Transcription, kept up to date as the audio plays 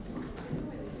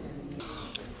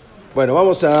Bueno,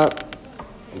 vamos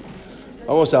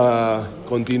a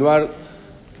continuar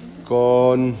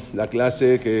con la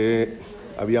clase que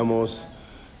habíamos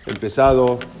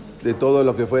empezado de todo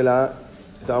lo que fue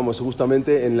estábamos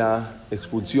justamente en la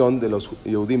expulsión de los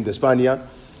Yehudim de España.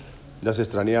 Ya se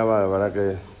extrañaba, la verdad,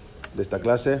 que de esta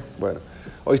clase. Bueno,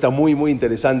 hoy está muy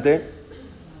interesante.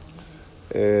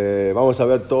 Vamos a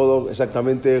ver todo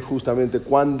exactamente, justamente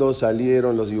cuándo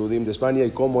salieron los Yehudim de España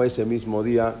y cómo ese mismo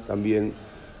día también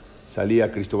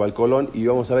salía Cristóbal Colón, y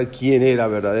vamos a ver quién era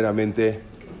verdaderamente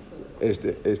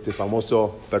este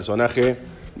famoso personaje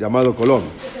llamado Colón.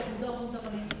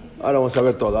 Ahora vamos a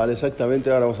ver todo, ahora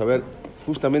vamos a ver,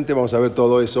 justamente vamos a ver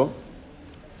todo eso.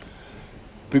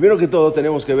 Primero que todo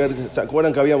tenemos que ver, ¿se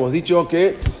acuerdan que habíamos dicho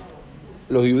que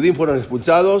los Yehudim fueron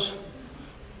expulsados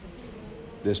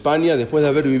de España después de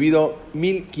haber vivido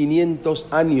 1500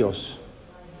 años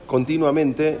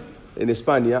continuamente en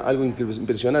España? Algo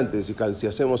impresionante. Si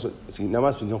nada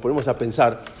más nos ponemos a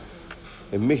pensar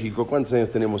en México, ¿cuántos años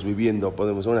tenemos viviendo?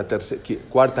 Podemos una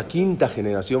cuarta, quinta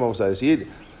generación, vamos a decir,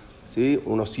 ¿sí?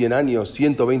 Unos 100 años,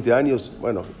 120 años.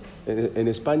 Bueno, en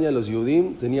España los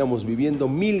Yehudim teníamos viviendo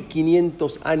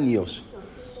 1500 años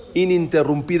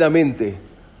ininterrumpidamente.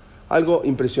 Algo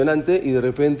impresionante, y de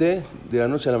repente, de la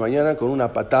noche a la mañana, con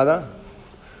una patada,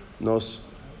 nos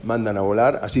mandan a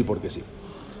volar, así porque sí.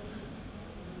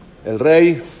 El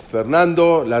rey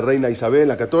Fernando, la reina Isabel,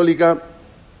 la católica.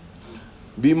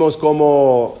 Vimos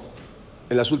como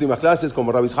en las últimas clases,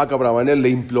 como Rabbi Yitzhak Abravanel le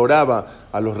imploraba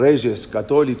a los reyes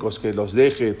católicos que los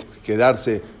deje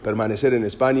permanecer en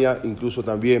España, incluso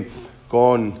también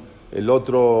con el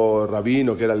otro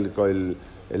rabino que era el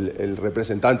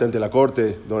representante ante la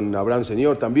corte, don Abraham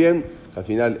Señor también, que al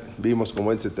final vimos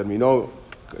como él se terminó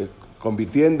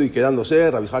convirtiendo y quedándose.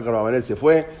 Rabbi Yitzhak Abravanel se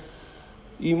fue,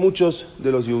 y muchos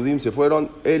de los Yehudim se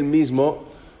fueron. Él mismo,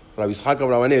 Rabbi Yitzhak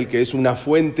Abravanel, que es una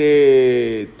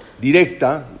fuente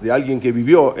directa de alguien que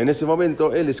vivió en ese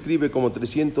momento, él escribe como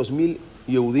 300.000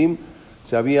 Yehudim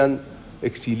se habían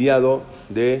exiliado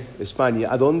de España.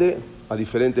 ¿A dónde? A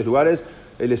diferentes lugares.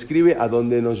 Él escribe: a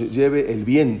donde nos lleve el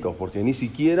viento, porque ni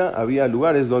siquiera había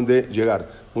lugares donde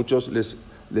llegar. Muchos les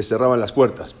cerraban las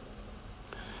puertas.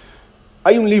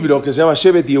 Hay un libro que se llama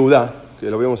Shevet Yehudá,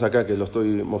 que lo vemos acá, que lo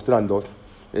estoy mostrando.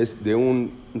 Es de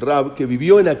un rab que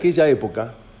vivió en aquella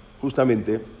época,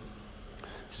 justamente.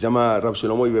 Se llama Rab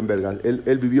Shlomo Ibn Bergan.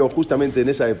 Él vivió justamente en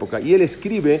esa época, y él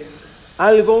escribe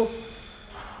algo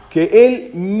que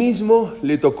él mismo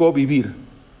le tocó vivir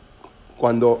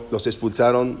cuando los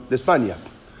expulsaron de España.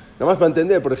 Nada más para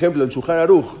entender, por ejemplo, el Shulchan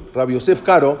Aruch, Rabbi Yosef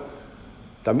Karo,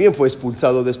 también fue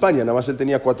expulsado de España. Nada más él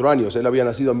tenía 4 años. Él había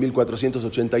nacido en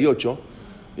 1488.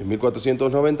 En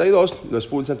 1492 lo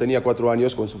expulsan, tenía 4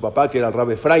 años, con su papá, que era el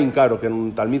Rabbi Efraín Karo, que era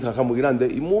un talmid jajam muy grande,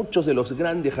 y muchos de los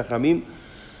grandes jajamim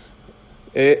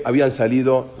habían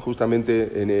salido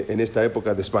justamente en esta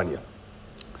época de España.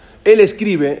 Él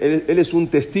escribe, él es un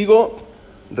testigo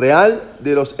real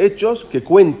de los hechos que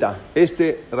cuenta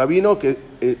este rabino, que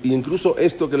incluso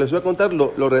esto que les voy a contar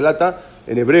lo relata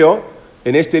en hebreo,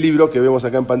 en este libro que vemos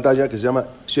acá en pantalla, que se llama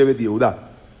Shevet Yehudá.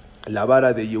 La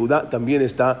vara de Yehudá también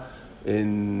está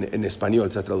en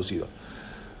español, se ha traducido.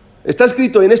 Está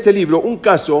escrito en este libro un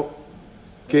caso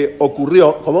que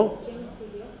ocurrió. ¿Cómo?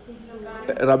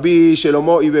 Rabbi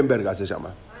Shlomo Ibn Berga se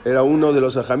llama. Era uno de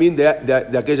los jajamín de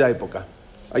aquella época.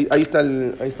 Ahí está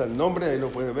el nombre, ahí lo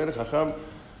pueden ver, jajam.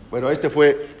 Bueno, este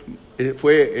fue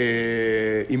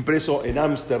impreso en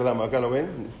Ámsterdam, acá lo ven,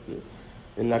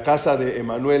 en la casa de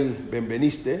Emanuel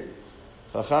Benveniste.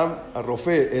 Jajam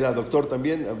Arrofé era doctor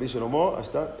también, Rabbi Shlomo.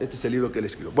 Este es el libro que él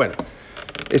escribió. Bueno,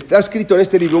 está escrito en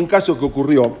este libro un caso que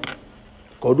ocurrió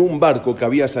con un barco que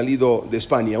había salido de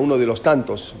España, uno de los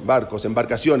tantos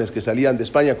embarcaciones que salían de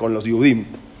España con los Yehudim,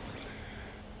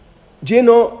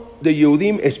 lleno de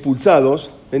Yehudim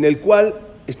expulsados, en el cual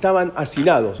estaban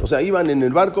hacinados. O sea, iban en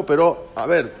el barco, pero,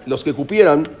 los que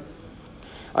cupieran,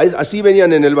 así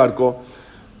venían en el barco.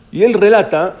 Y él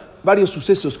relata varios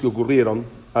sucesos que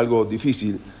ocurrieron, algo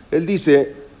difícil. Él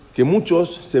dice que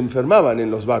muchos se enfermaban en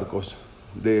los barcos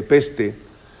de peste,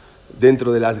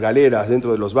 dentro de las galeras,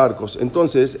 dentro de los barcos.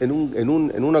 Entonces, en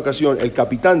una ocasión, el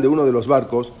capitán de uno de los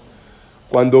barcos,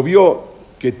 cuando vio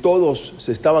que todos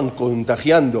se estaban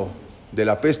contagiando de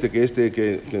la peste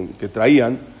que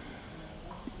traían,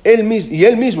 el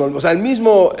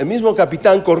mismo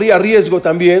capitán corría riesgo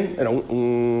también. Era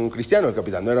un cristiano el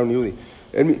capitán, no era un yudí.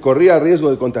 Él corría riesgo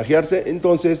de contagiarse,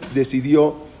 entonces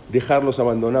decidió dejarlos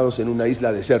abandonados en una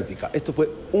isla desértica. Esto fue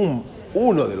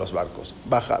uno de los barcos.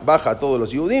 Baja a todos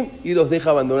los Yehudim y los deja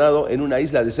abandonados en una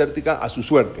isla desértica a su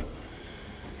suerte.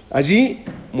 Allí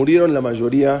murieron la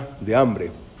mayoría de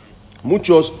hambre.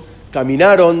 Muchos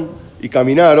caminaron y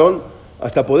caminaron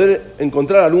hasta poder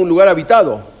encontrar algún lugar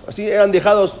habitado. Así eran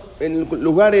dejados en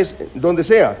lugares donde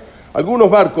sea. Algunos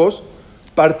barcos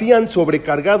partían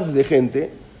sobrecargados de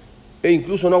gente e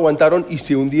incluso no aguantaron y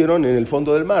se hundieron en el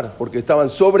fondo del mar, porque estaban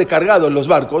sobrecargados los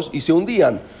barcos y se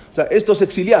hundían. O sea, estos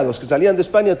exiliados que salían de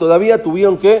España todavía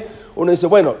tuvieron que, uno dice,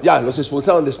 bueno, ya, los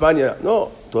expulsaron de España. No,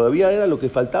 todavía era lo que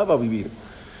faltaba vivir,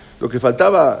 lo que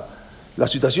faltaba, las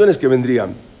situaciones que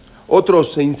vendrían.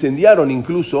 Otros se incendiaron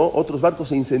incluso, otros barcos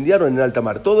se incendiaron en alta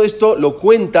mar. Todo esto lo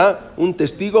cuenta un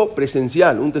testigo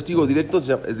presencial, un testigo directo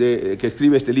que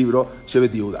escribe este libro,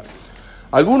 Shevet Yehuda.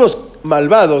 Algunos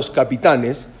malvados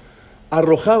capitanes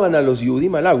arrojaban a los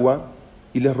Yehudim al agua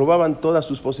y les robaban todas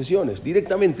sus posesiones.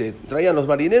 Directamente traían los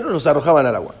marineros, los arrojaban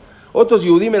al agua. Otros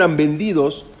Yehudim eran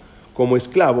vendidos como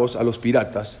esclavos a los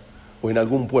piratas o en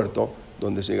algún puerto,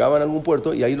 donde llegaban a algún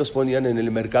puerto y ahí los ponían en el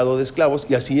mercado de esclavos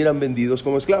y así eran vendidos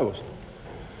como esclavos.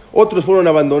 Otros fueron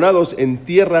abandonados en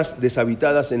tierras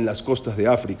deshabitadas en las costas de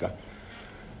África.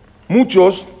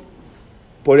 Muchos,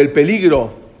 por el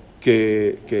peligro por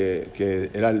el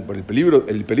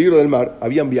peligro del mar,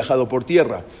 habían viajado por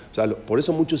tierra. O sea, por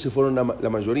eso muchos se fueron, la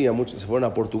mayoría, muchos se fueron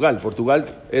a Portugal. Portugal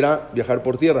era viajar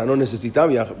por tierra, no necesitaba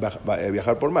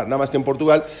viajar por mar. Nada más que en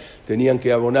Portugal tenían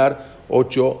que abonar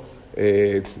 8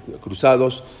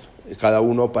 cruzados cada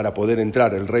uno para poder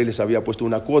entrar. El rey les había puesto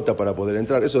una cuota para poder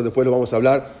entrar. Eso después lo vamos a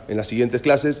hablar en las siguientes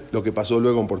clases, lo que pasó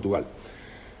luego en Portugal.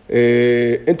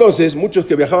 Entonces, muchos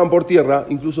que viajaban por tierra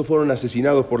incluso fueron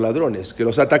asesinados por ladrones, que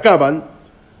los atacaban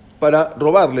para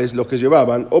robarles lo que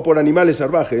llevaban, o por animales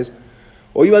salvajes,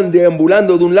 o iban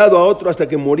deambulando de un lado a otro hasta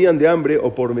que morían de hambre,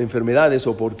 o por enfermedades,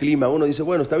 o por clima. Uno dice,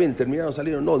 bueno, está bien, terminaron,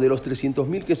 salieron. No, de los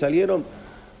 300.000 que salieron,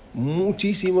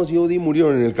 muchísimos Yehudí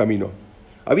murieron en el camino.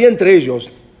 Había entre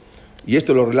ellos, y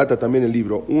esto lo relata también el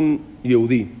libro, un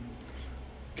Yehudí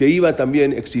que iba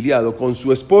también exiliado con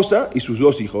su esposa y sus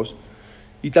 2 hijos,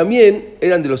 y también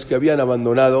eran de los que habían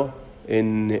abandonado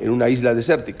en una isla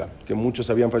desértica, que muchos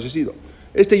habían fallecido.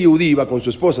 Este Yehudí iba con su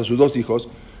esposa, sus 2 hijos,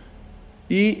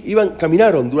 y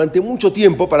caminaron durante mucho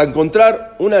tiempo para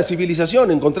encontrar una civilización,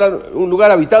 encontrar un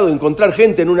lugar habitado, encontrar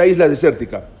gente en una isla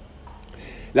desértica.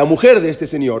 La mujer de este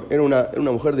señor era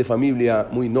una mujer de familia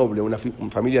muy noble, una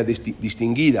familia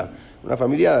distinguida, una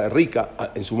familia rica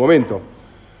en su momento.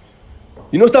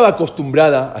 Y no estaba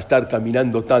acostumbrada a estar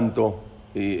caminando tanto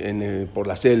por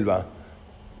la selva,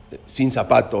 sin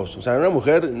zapatos. O sea, una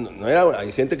mujer,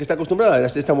 hay gente que está acostumbrada,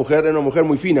 esta mujer era una mujer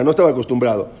muy fina, no estaba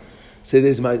acostumbrado. Se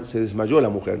desmayó la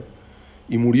mujer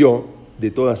y murió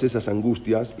de todas esas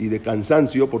angustias y de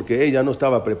cansancio porque ella no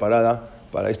estaba preparada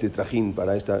para este trajín,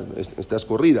 para estas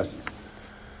corridas.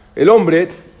 El hombre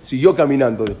siguió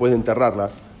caminando después de enterrarla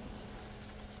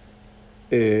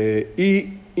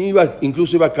y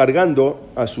incluso iba cargando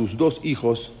a sus 2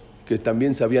 hijos que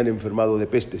también se habían enfermado de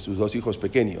peste, sus 2 hijos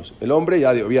pequeños. El hombre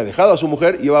ya había dejado a su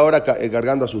mujer y iba ahora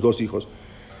cargando a sus 2 hijos.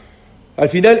 Al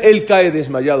final él cae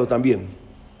desmayado también,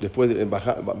 después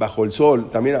bajo el sol.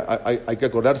 También hay que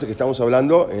acordarse que estamos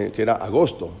hablando que era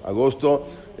agosto. Agosto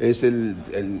es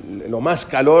lo más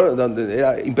calor, donde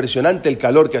era impresionante el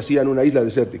calor que hacía en una isla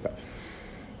desértica.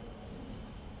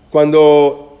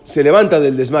 Cuando se levanta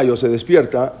del desmayo, se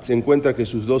despierta, se encuentra que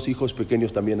sus 2 hijos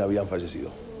pequeños también habían fallecido.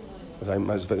 O sea,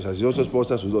 falleció su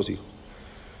esposa, sus 2 hijos.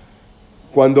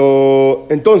 Cuando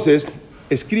entonces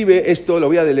escribe esto, lo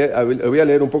voy a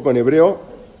leer un poco en hebreo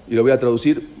y lo voy a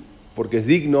traducir porque es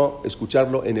digno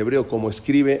escucharlo en hebreo como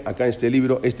escribe acá en este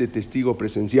libro este testigo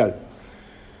presencial.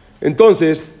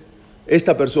 Entonces,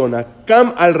 esta persona,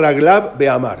 Kam al Raglab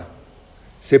Beamar,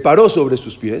 se paró sobre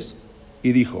sus pies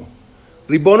y dijo,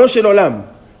 Ribono shel olam,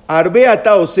 arbe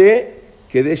ata ose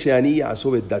kedei sheani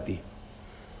asobet dati.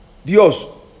 Dios,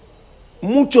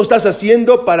 mucho estás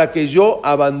haciendo para que yo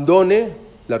abandone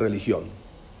la religión.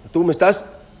 Tú me estás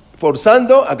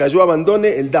forzando a que yo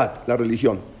abandone el dat, la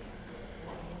religión.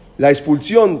 La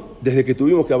expulsión, desde que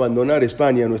tuvimos que abandonar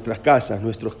España, nuestras casas,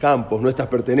 nuestros campos, nuestras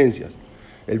pertenencias,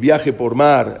 el viaje por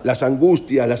mar, las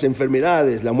angustias, las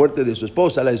enfermedades, la muerte de su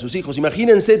esposa, la de sus hijos,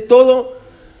 imagínense todo,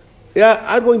 era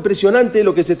algo impresionante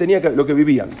lo que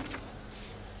vivían.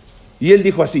 Y él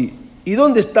dijo así, ¿y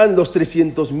dónde están los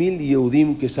 300.000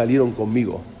 Yehudim que salieron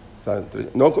conmigo? O sea,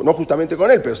 no justamente con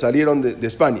él, pero salieron de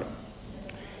España.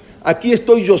 Aquí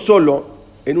estoy yo solo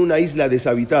en una isla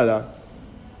deshabitada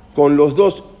con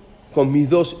mis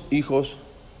 2 hijos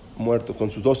muertos,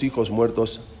 con sus 2 hijos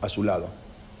muertos a su lado.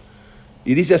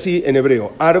 Y dice así en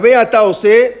hebreo, Arbe ata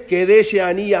ose kedei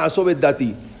sheani asobet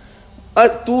dati.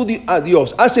 Tú,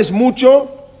 Dios, haces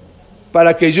mucho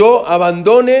para que yo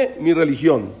abandone mi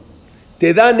religión.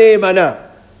 Te da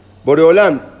neemaná.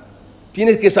 Boreolán,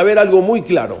 tienes que saber algo muy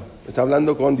claro. está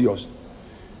hablando con Dios.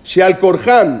 Sheal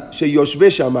Korhan Sheyoshbe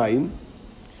Shamaim,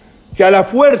 que a la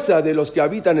fuerza de los que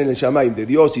habitan en el Shamaim, de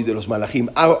Dios y de los Malachim,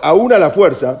 aún a la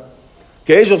fuerza,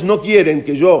 que ellos no quieren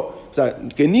que yo, o sea,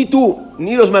 que ni tú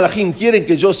ni los Malachim quieren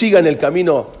que yo siga en el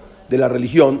camino de la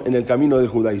religión, en el camino del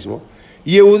judaísmo.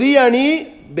 Yehudí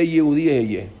ani be Yehudí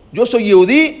eye. Yo soy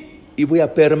Yehudí y voy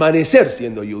a permanecer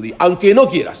siendo Yehudí, aunque no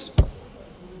quieras.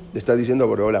 Le está diciendo a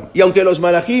Boreolam. Y aunque los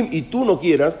Malachim y tú no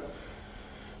quieras,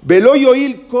 velo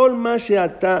yoil kol ma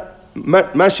she'ebeta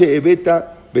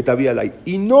betavi alay.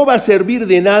 Y no va a servir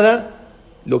de nada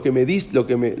lo que me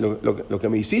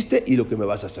hiciste y lo que me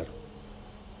vas a hacer.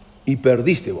 Y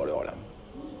perdiste, Boreolam.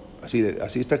 Así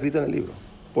está escrito en el libro.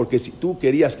 Porque si tú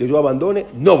querías que yo abandone,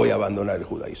 no voy a abandonar el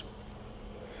judaísmo.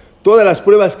 Todas las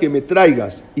pruebas que me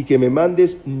traigas y que me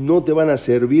mandes no te van a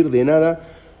servir de nada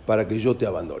para que yo te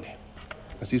abandone.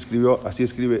 Así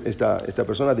escribe esta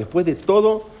persona después de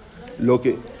todo lo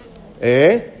que...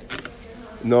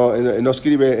 No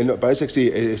escribe, parece que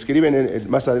sí, escriben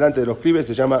más adelante, lo escribe,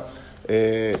 se llama,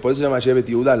 por eso se llama Shevet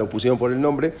Yehuda, lo pusieron por el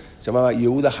nombre, se llamaba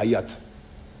Yehuda Hayat,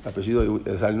 apellido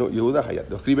Yehuda Hayat.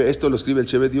 Lo escribe el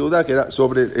Shevet Yehuda, que era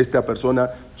sobre esta persona,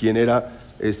 quien era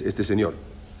este señor.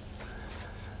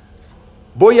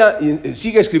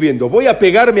 Sigue escribiendo, voy a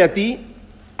pegarme a ti,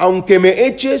 aunque me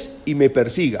eches y me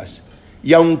persigas,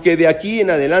 y aunque de aquí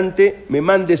en adelante me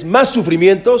mandes más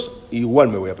sufrimientos, igual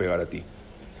me voy a pegar a ti.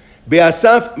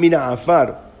 Beasaf mina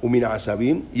afar u mina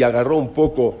asabim, y agarró un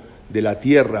poco de la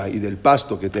tierra y del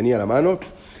pasto que tenía a la mano,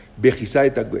 bejisa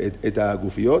eta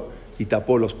gufiot, y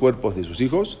tapó los cuerpos de sus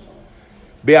hijos.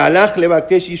 Bealach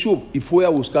levakesh yishub, y fue a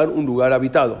buscar un lugar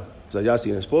habitado, o sea, ya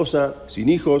sin esposa, sin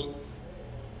hijos.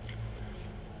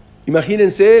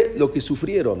 Imagínense lo que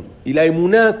sufrieron. Y la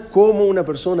emuná, cómo una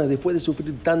persona después de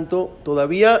sufrir tanto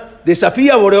todavía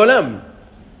desafía a Boreolam,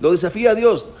 lo desafía a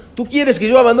Dios. Tú quieres que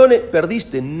yo abandone,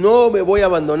 perdiste, no me voy a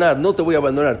abandonar, no te voy a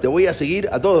abandonar, te voy a seguir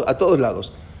a todos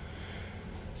lados.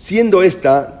 Siendo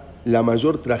esta la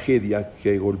mayor tragedia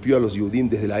que golpeó a los Yehudim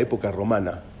desde la época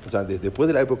romana, o sea, después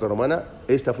de la época romana,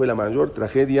 esta fue la mayor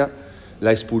tragedia,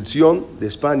 la expulsión de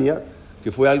España,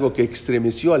 que fue algo que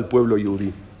estremeció al pueblo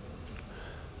Yehudí.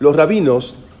 Los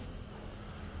rabinos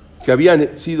que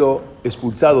habían sido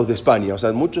expulsados de España, o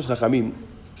sea, muchos jajamim,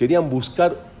 querían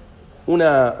buscar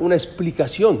una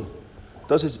explicación.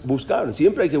 Entonces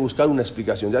siempre hay que buscar una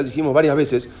explicación. Ya dijimos varias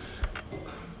veces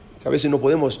que a veces no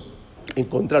podemos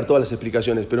encontrar todas las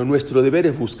explicaciones, pero nuestro deber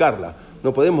es buscarla.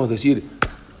 No podemos decir,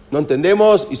 no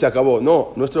entendemos y se acabó.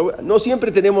 No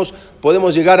siempre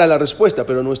podemos llegar a la respuesta,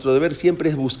 pero nuestro deber siempre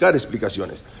es buscar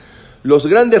explicaciones. Los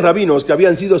grandes rabinos que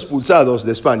habían sido expulsados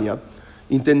de España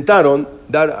intentaron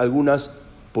dar algunas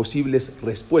posibles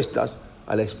respuestas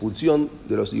a la expulsión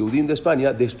de los Yehudim de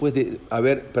España después de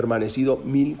haber permanecido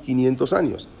 1500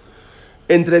 años.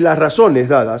 Entre las razones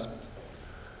dadas,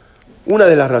 una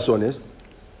de las razones,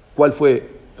 ¿cuál fue?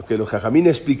 Lo que los jajamín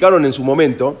explicaron en su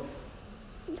momento,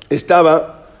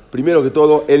 estaba, primero que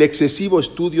todo, el excesivo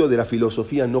estudio de la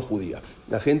filosofía no judía.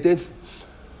 La gente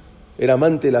era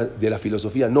amante de la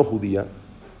filosofía no judía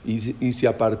y se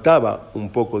apartaba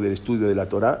un poco del estudio de la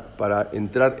Torá para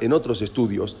entrar en otros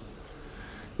estudios,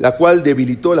 la cual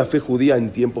debilitó la fe judía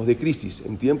en tiempos de crisis.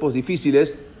 En tiempos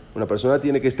difíciles, una persona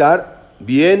tiene que estar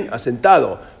bien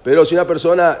asentado, pero si una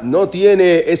persona no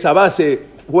tiene esa base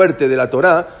fuerte de la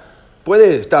Torá,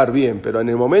 puede estar bien, pero en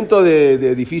el momento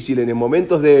de difícil, en el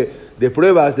momento de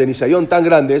pruebas, de nisayón tan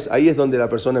grandes, ahí es donde la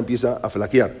persona empieza a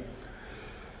flaquear.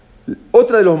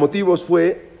 Otro de los motivos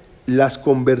fue las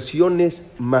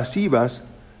conversiones masivas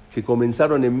que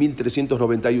comenzaron en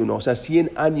 1391, o sea,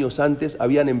 100 años antes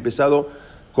habían empezado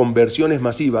conversiones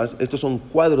masivas. Estos son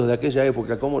cuadros de aquella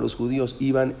época, cómo los judíos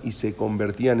iban y se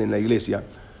convertían en la iglesia.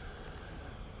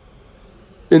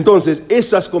 Entonces,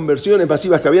 esas conversiones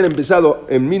masivas que habían empezado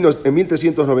en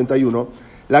 1391,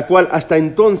 la cual hasta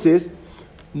entonces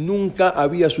nunca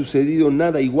había sucedido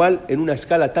nada igual en una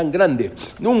escala tan grande.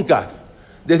 Nunca.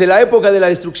 Desde la época de la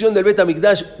destrucción del Bet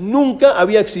Hamikdash, nunca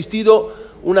había existido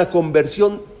una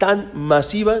conversión tan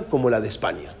masiva como la de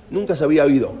España. Nunca se había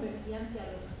oído.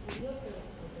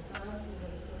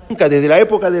 Nunca, desde la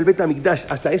época del Bet Hamikdash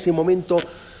hasta ese momento,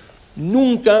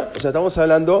 nunca, o sea, estamos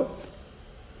hablando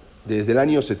desde el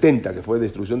año 70, que fue la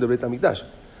destrucción del Bet Hamikdash,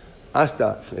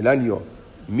 hasta el año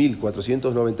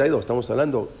 1492, estamos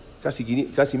hablando casi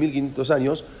 1500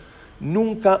 años,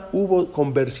 nunca hubo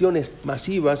conversiones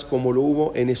masivas como lo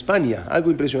hubo en España.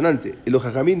 Algo impresionante. Los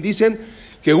jajamín dicen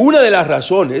que una de las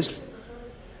razones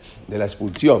de la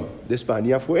expulsión de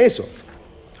España fue eso.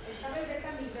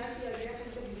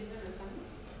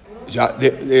 Ya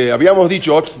habíamos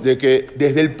dicho de que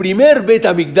desde el primer Bet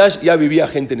HaMikdash ya vivía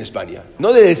gente en España.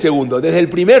 No desde el segundo, desde el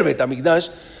primer Bet HaMikdash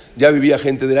ya vivía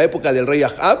gente. De la época del rey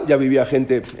Ahab ya vivía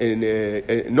gente,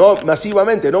 no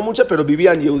masivamente, no mucha, pero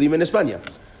vivían Yehudim en España.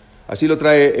 Así lo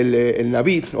trae el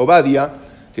Naví, Obadia,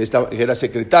 que era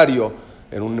secretario,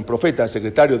 era un profeta,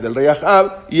 secretario del rey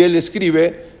Ahab, y él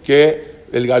escribe que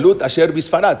el Galut Asher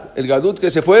Bisfarad, el Galut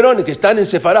que se fueron y que están en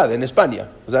Sefarad, en España.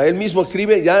 O sea, él mismo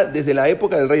escribe ya desde la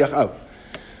época del rey Ahab.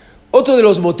 Otro de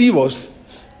los motivos,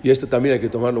 y esto también hay que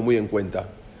tomarlo muy en cuenta,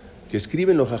 que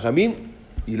escriben los Jajamín,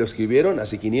 y lo escribieron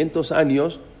hace 500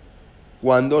 años,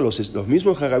 cuando los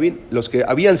mismos Jajamín, los que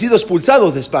habían sido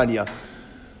expulsados de España,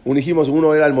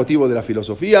 uno era el motivo de la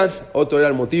filosofía, otro era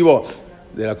el motivo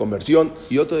de la conversión,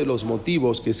 y otro de los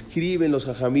motivos que escriben los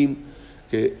Jajamín,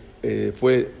 que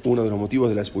fue uno de los motivos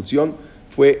de la expulsión,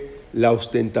 fue la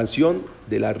ostentación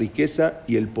de la riqueza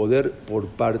y el poder por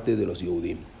parte de los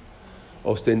Yehudim.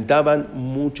 Ostentaban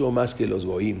mucho más que los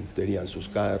Goim. Tenían sus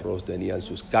carros, tenían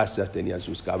sus casas, tenían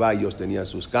sus caballos, tenían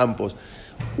sus campos.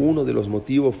 Uno de los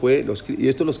motivos fue, y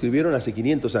esto lo escribieron hace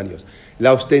 500 años,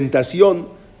 la ostentación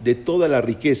de toda la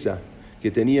riqueza que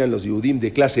tenían los Yehudim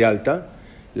de clase alta,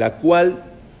 la cual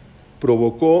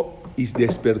provocó y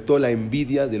despertó la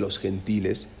envidia de los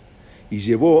gentiles, y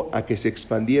llevó a que se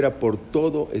expandiera por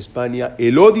toda España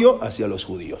el odio hacia los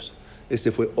judíos.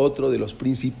 Este fue otro de los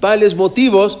principales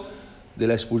motivos de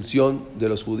la expulsión de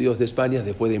los judíos de España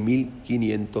después de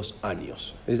 1500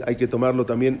 años. Hay que tomarlo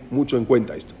también mucho en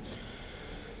cuenta esto.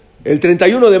 El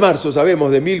 31 de marzo,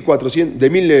 sabemos,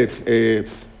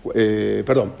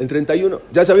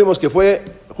 ya sabemos que fue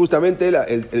justamente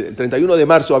el 31 de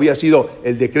marzo había sido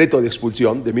el decreto de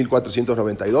expulsión de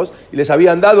 1492 y les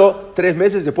habían dado 3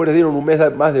 meses, después les dieron un mes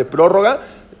más de prórroga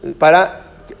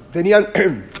tenían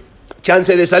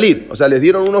chance de salir, o sea, les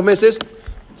dieron unos meses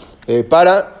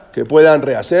para que puedan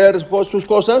rehacer sus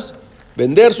cosas,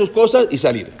 vender sus cosas y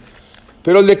salir.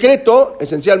 Pero el decreto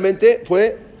esencialmente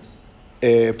fue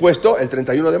puesto el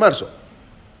 31 de marzo.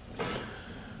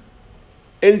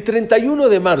 El 31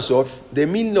 de marzo de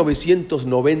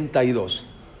 1992,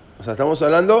 o sea, estamos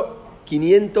hablando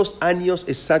 500 años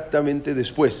exactamente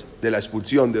después de la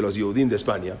expulsión de los Yehudim de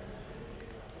España,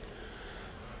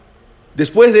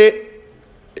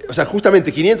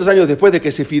 justamente 500 años después de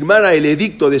que se firmara el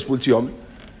edicto de expulsión,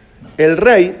 el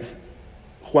rey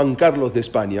Juan Carlos de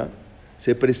España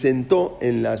se presentó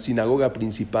en la sinagoga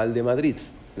principal de Madrid,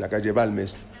 en la calle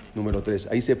Balmes, número 3.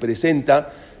 Ahí se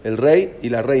presenta el rey y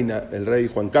la reina, el rey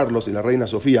Juan Carlos y la reina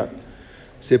Sofía,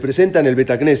 se presenta en el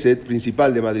Bet HaKnesset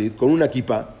principal de Madrid con una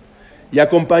kipá y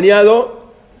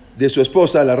acompañado de su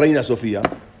esposa, la reina Sofía,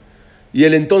 y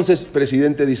el entonces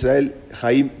presidente de Israel,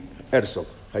 Chaim Herzog.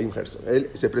 Él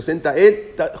se presenta,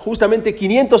 justamente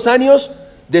 500 años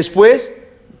después,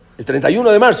 el 31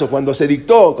 de marzo, cuando se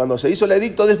hizo el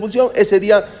edicto de expulsión, ese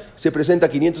día se presenta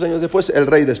 500 años después el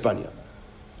rey de España.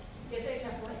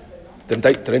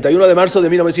 31 de marzo de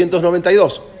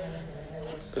 1992.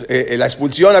 La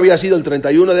expulsión había sido el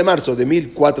 31 de marzo de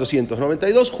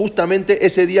 1492, justamente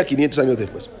ese día, 500 años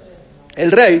después.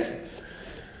 El rey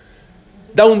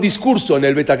da un discurso en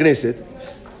el Bet HaKnesset,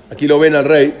 aquí lo ven al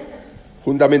rey,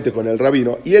 juntamente con el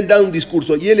rabino, y él da un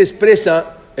discurso, y él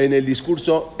expresa en el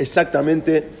discurso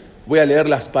exactamente, voy a leer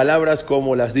las palabras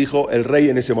como las dijo el rey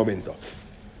en ese momento.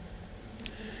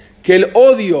 Que el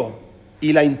odio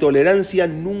y la intolerancia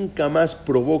nunca más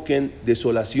provoquen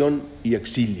desolación y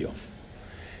exilio.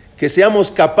 Que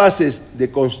seamos capaces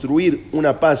de construir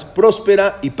una paz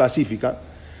próspera y pacífica,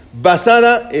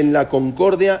 basada en la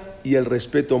concordia y el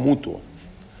respeto mutuo.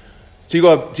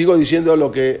 Sigo diciendo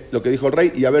lo que dijo el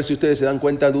rey, y a ver si ustedes se dan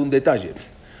cuenta de un detalle.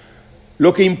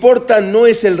 Lo que importa no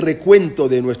es el recuento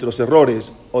de nuestros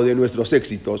errores o de nuestros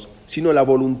éxitos, sino la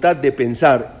voluntad de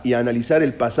pensar y analizar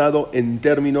el pasado en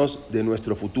términos de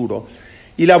nuestro futuro,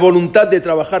 y la voluntad de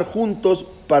trabajar juntos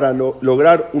para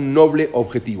lograr un noble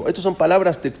objetivo. Estas son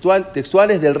palabras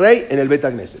textuales del rey en el Bet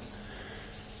HaKnesset.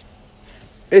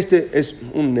 Este es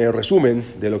un resumen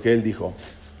de lo que él dijo.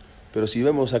 Pero si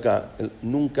vemos acá, él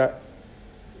nunca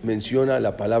menciona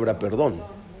la palabra perdón.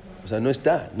 O sea,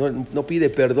 no pide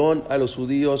perdón a los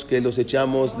judíos que los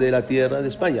echamos de la tierra de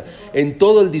España. En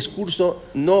todo el discurso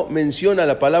no menciona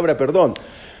la palabra perdón.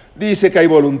 Dice que hay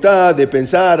voluntad de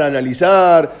pensar,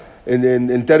 analizar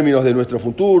en términos de nuestro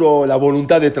futuro, la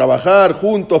voluntad de trabajar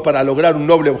juntos para lograr un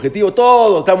noble objetivo,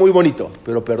 todo está muy bonito.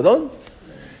 Pero perdón,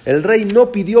 el rey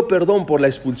no pidió perdón por la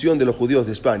expulsión de los judíos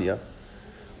de España.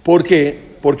 ¿Por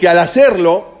qué? Porque al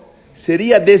hacerlo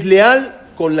sería desleal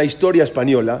con la historia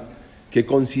española que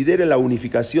considere la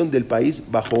unificación del país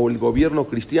bajo el gobierno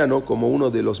cristiano como uno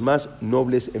de los más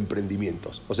nobles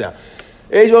emprendimientos. O sea,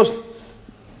 ellos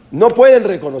no pueden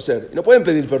reconocer, no pueden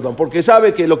pedir perdón, porque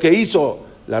sabe que lo que hizo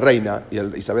la reina,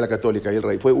 Isabel la Católica y el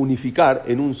rey, fue unificar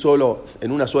en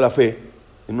una sola fe,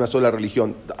 en una sola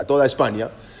religión, a toda España,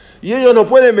 y ellos no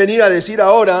pueden venir a decir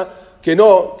ahora que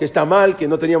no, que está mal, que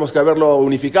no teníamos que haberlo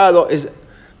unificado.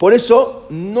 Por eso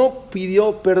no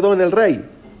pidió perdón el rey.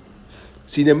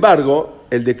 Sin embargo,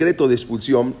 el decreto de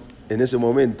expulsión en ese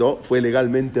momento fue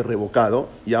legalmente revocado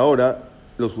y ahora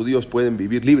los judíos pueden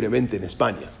vivir libremente en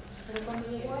España. Pero cuando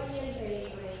llegó ahí el rey,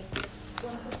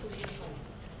 ¿cuántos judíos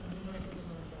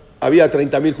Había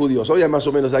 30.000 judíos, hoy más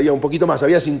o menos había un poquito más,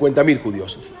 había 50.000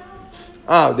 judíos.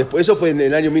 Después, eso fue en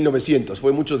el año 1900,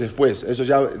 fue mucho después. Eso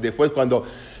ya después, cuando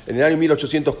en el año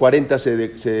 1840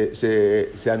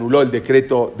 se anuló el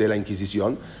decreto de la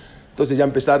Inquisición. Entonces ya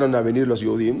empezaron a venir los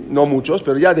Yehudim, no muchos,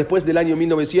 pero ya después del año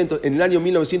 1900, en el año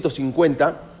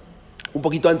 1950, un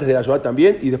poquito antes de la Shoah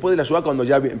también, y después de la Shoah cuando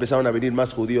ya empezaron a venir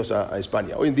más judíos a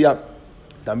España. Hoy en día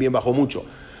también bajó mucho,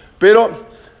 pero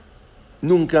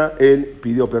nunca él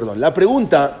pidió perdón. La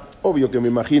pregunta, obvio que me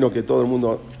imagino que todo el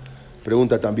mundo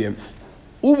pregunta también,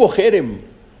 ¿hubo jerem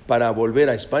para volver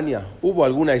a España? ¿Hubo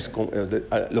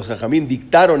los jajamín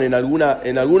dictaron en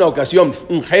alguna ocasión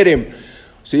un jerem,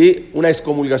 ¿sí? Una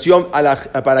excomulgación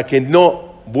para que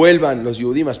no vuelvan los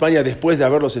Yehudim a España después de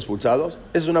haberlos expulsados?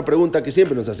 Esa es una pregunta que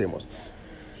siempre nos hacemos.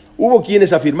 Hubo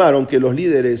quienes afirmaron que los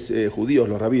líderes judíos,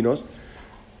 los rabinos,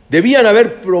 debían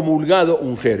haber promulgado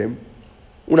un jerem,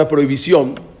 una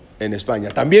prohibición en España,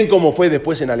 también como fue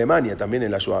después en Alemania, también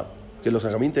en la Shoah, que los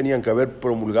jajamín tenían que haber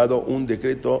promulgado un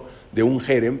decreto de un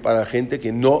jerem para gente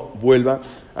que no vuelva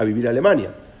a vivir a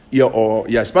Alemania y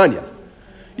a España,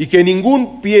 y que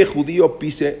ningún pie judío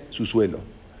pise su suelo.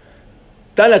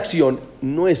 Tal acción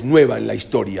no es nueva en la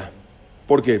historia,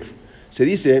 porque se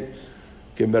dice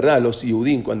que en verdad los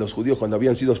judíos cuando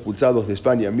habían sido expulsados de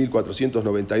España en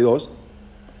 1492,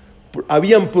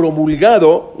 habían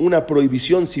promulgado una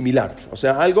prohibición similar, o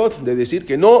sea, algo de decir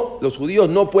que los judíos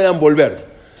no puedan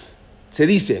volver. Se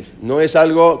dice, no es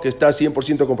algo que está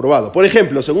 100% comprobado. Por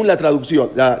ejemplo, según la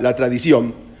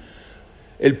tradición,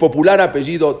 el popular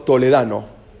apellido toledano,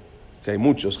 que hay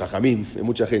muchos, jajamín, hay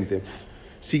mucha gente,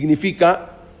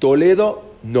 significa Toledo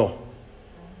no.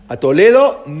 A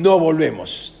Toledo no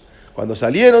volvemos. Cuando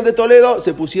salieron de Toledo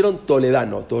se pusieron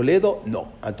toledano. Toledo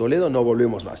no. A Toledo no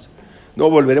volvemos más. No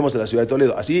volveremos a la ciudad de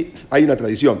Toledo. Así hay una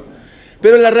tradición.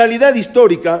 Pero la realidad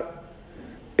histórica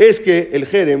es que el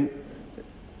jerem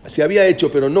se había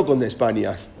hecho, pero no con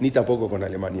España, ni tampoco con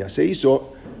Alemania. Se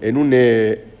hizo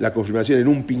la confirmación en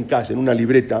un pincás, en una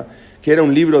libreta, que era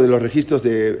un libro de los registros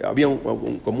había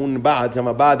como un Bad, se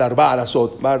llama Bad Arba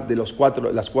Arasot, Bad de las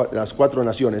cuatro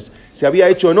naciones. Se había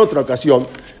hecho en otra ocasión,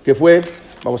 que fue,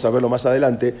 vamos a verlo más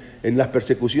adelante, en las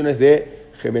persecuciones de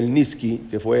Gemelnitsky,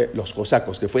 que fue los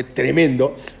cosacos, que fue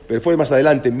tremendo, pero fue más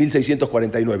adelante, en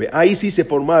 1649. Ahí sí se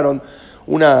formuló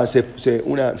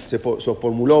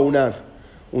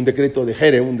un decreto de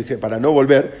jerem para no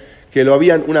volver, que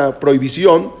una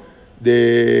prohibición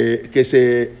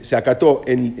que se acató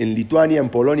en Lituania, en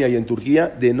Polonia y en Turquía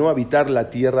de no habitar la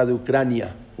tierra de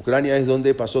Ucrania. Ucrania es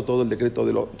donde pasó todo el decreto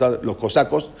de los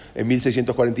cosacos en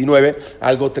 1649,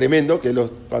 algo tremendo que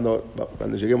cuando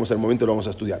lleguemos al momento lo vamos a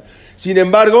estudiar. Sin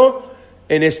embargo,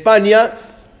 en España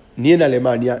ni en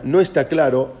Alemania no está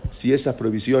claro si esas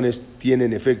prohibiciones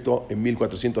tienen efecto en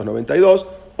 1492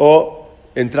 o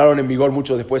entraron en vigor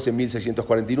mucho después en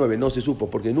 1649, no se supo,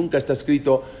 porque nunca está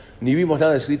escrito, ni vimos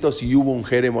nada escrito si hubo un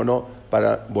jerem o no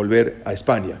para volver a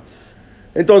España.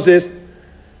 Entonces,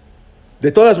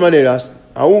 de todas maneras,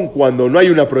 aun cuando no hay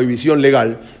una prohibición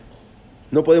legal,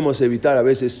 no podemos evitar a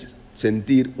veces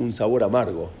sentir un sabor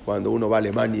amargo cuando uno va a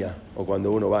Alemania o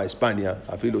cuando uno va a España,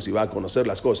 a Filus y va a conocer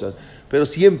las cosas, pero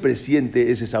siempre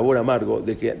siente ese sabor amargo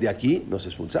de que de aquí nos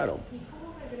expulsaron. ¿Y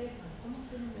cómo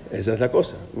regresan? Esa es la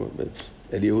cosa.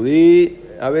 El yehudí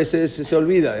a veces se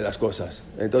olvida de las cosas,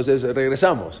 entonces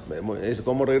regresamos.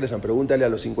 ¿Cómo regresan? Pregúntale a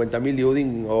los 50.000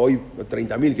 yehudí o hoy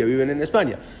 30.000 que viven en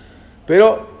España.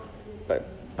 Pero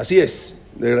así es,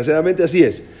 desgraciadamente así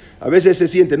es. A veces se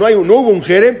siente, no hubo un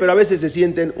jerem, pero a veces se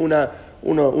sienten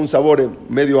un sabor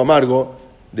medio amargo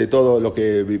de todo lo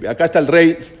que vive. Acá está el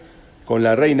rey con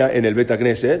la reina en el Bet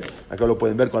Knesset. Acá lo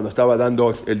pueden ver cuando estaba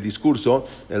dando el discurso,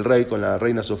 el rey con la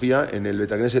reina Sofía en el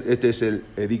Bet Knesset. Este es el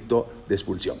edicto de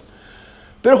expulsión.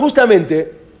 Pero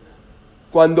justamente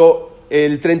cuando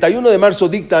el 31 de marzo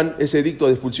dictan ese edicto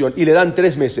de expulsión y le dan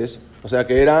 3 meses, o sea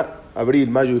que era abril,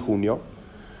 mayo y junio,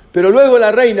 pero luego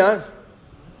la reina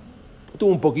tuvo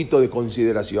un poquito de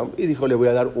consideración y dijo, le voy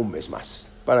a dar un mes más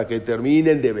para que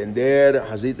terminen de vender.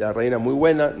 Así, la reina muy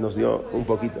buena, nos dio un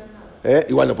poquito.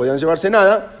 Igual no podían llevarse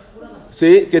nada,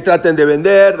 ¿sí? Que traten de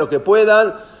vender lo que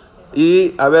puedan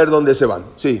y a ver dónde se van.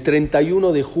 Sí,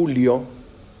 31 de julio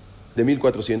de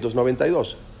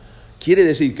 1492. Quiere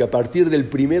decir que a partir del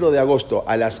 1 de agosto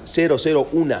a las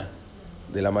 001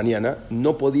 de la mañana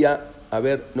no podía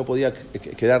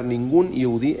quedar ningún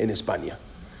yehudí en España.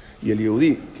 Y el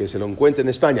yehudí que se lo encuentre en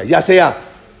España, ya sea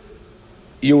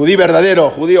yehudí verdadero,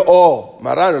 judío o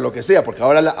marrano, lo que sea, porque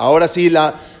ahora sí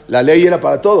la ley era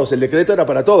para todos, el decreto era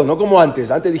para todos, no como antes.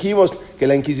 Antes dijimos que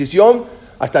la Inquisición,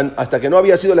 hasta que no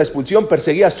había sido la expulsión,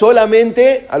 perseguía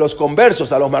solamente a los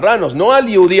conversos, a los marranos, no al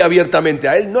yehudí abiertamente,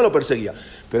 a él no lo perseguía.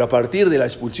 Pero a partir de la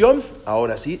expulsión,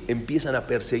 ahora sí, empiezan a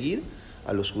perseguir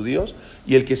a los judíos,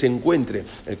 y el que se encuentre,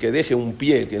 el que deje un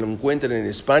pie, que lo encuentren en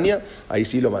España, ahí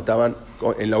sí lo mataban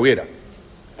en la hoguera.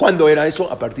 ¿Cuándo era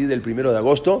eso? A partir del 1 de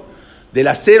agosto, de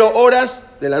las 0 horas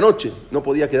de la noche, no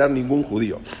podía quedar ningún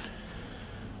judío.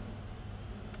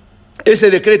 Ese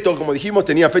decreto, como dijimos,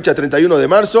 tenía fecha 31 de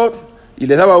marzo, y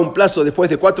les daba un plazo después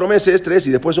de 4 meses, 3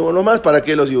 y después uno más, para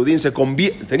que los judíos se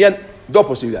conviertan. Tenían 2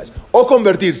 posibilidades, o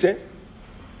convertirse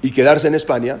y quedarse en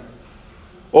España,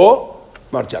 o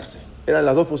marcharse. Eran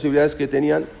las 2 posibilidades que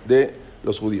tenían de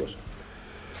los judíos.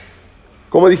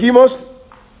 Como dijimos,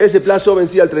 ese plazo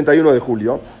vencía el 31 de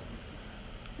julio.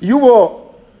 Y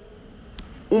hubo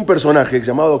un personaje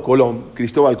llamado Colón,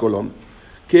 Cristóbal Colón,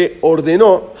 que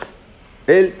ordenó,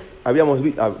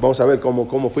 vamos a ver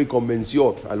cómo fue y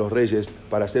convenció a los reyes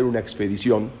para hacer una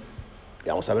expedición. Y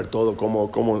vamos a ver todo,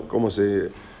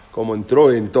 cómo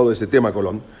entró en todo ese tema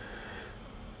Colón.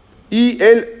 Y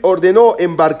él ordenó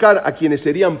embarcar a quienes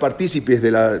serían partícipes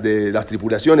de las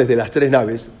tripulaciones de las 3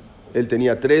 naves. Él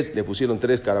tenía 3, le pusieron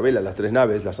 3 carabelas, las 3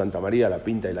 naves, la Santa María, la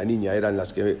Pinta y la Niña, eran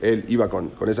las que él iba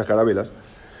con esas carabelas.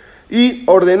 Y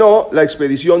la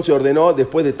expedición se ordenó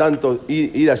después de tantas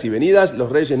idas y venidas. Los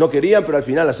reyes no querían, pero al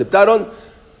final aceptaron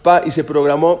y se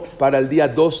programó para el día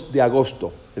 2 de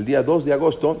agosto. El día 2 de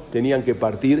agosto tenían que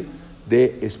partir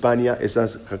de España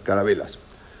esas carabelas.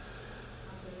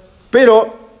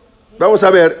 Pero vamos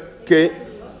a ver que...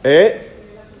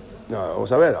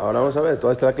 ahora vamos a ver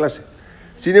toda esta clase.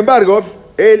 Sin embargo,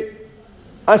 él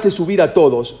hace subir a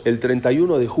todos el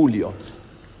 31 de julio,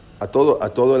 a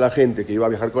toda la gente que iba a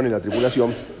viajar con él, la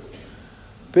tripulación.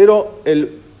 Pero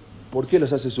 ¿por qué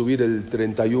los hace subir el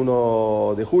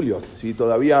 31 de julio? Si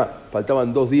todavía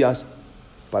faltaban 2 días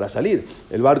para salir.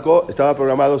 El barco estaba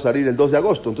programado a salir el 2 de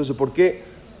agosto. Entonces, ¿por qué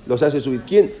los hace subir?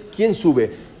 ¿Quién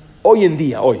sube?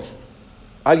 Hoy,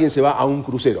 alguien se va a un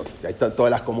crucero, ahí están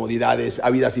todas las comodidades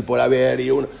habidas y por haber,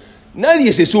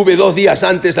 nadie se sube 2 días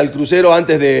antes al crucero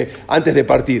antes de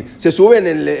partir. Se sube en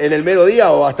el mero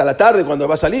día o hasta la tarde cuando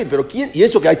va a salir, pero ¿quién? Y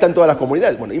eso que ahí están todas las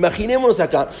comodidades. Bueno, imaginémonos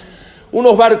acá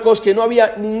unos barcos que no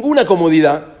había ninguna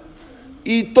comodidad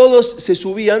y todos se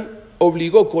subían.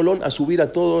 Obligó Colón a subir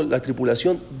a toda la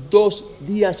tripulación 2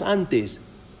 días antes.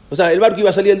 O sea, el barco iba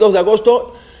a salir el 2 de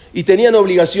agosto y tenían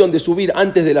obligación de subir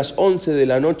antes de las 11 de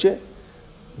la noche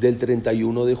del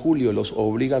 31 de julio. Los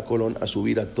obliga Colón a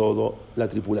subir a toda la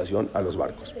tripulación a los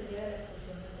barcos.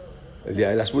 El día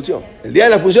de la expulsión. El día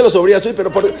de la expulsión los obliga a subir,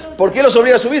 pero ¿por qué los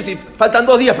obliga a subir si faltan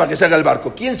 2 días para que salga el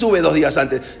barco? ¿Quién sube 2 días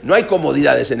antes? No hay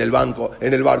comodidades en el barco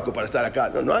para estar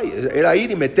acá. No hay. Era ir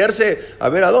y meterse a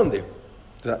ver a dónde.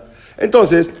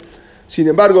 Entonces, sin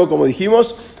embargo, como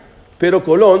dijimos, pero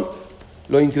Colón,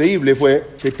 lo increíble fue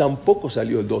que tampoco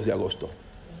salió el 2 de agosto.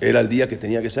 Era el día que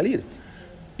tenía que salir.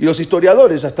 Y los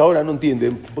historiadores hasta ahora no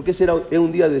entienden, porque ese era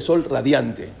un día de sol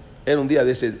radiante. Era un día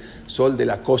de ese sol de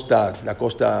la costa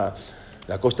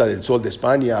del sol de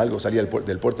España, algo salía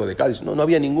del puerto de Cádiz. No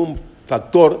había ningún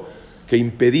factor que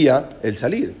impedía el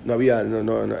salir. No había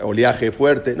oleaje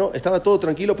fuerte, no, estaba todo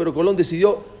tranquilo, pero Colón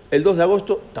decidió el 2 de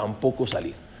agosto tampoco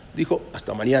salir. Dijo,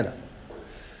 hasta mañana.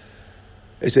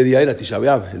 Ese día era Tisha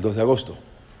B'Av, el 2 de agosto.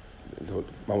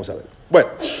 Vamos a ver. Bueno,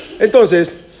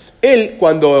 entonces, él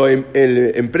cuando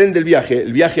emprende el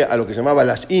viaje a lo que llamaba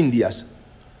las Indias,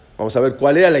 vamos a ver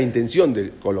cuál era la intención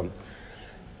de Colón.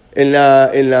 En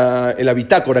la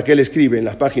bitácora que él escribe, en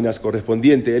las páginas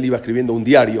correspondientes, él iba escribiendo un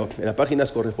diario, en las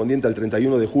páginas correspondientes al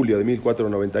 31 de julio de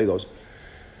 1492,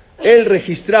 él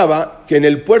registraba que en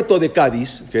el puerto de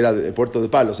Cádiz, que era el puerto de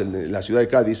Palos, en la ciudad de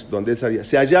Cádiz, donde él salía,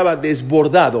 se hallaba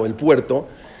desbordado el puerto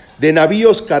de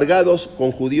navíos cargados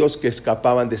con judíos que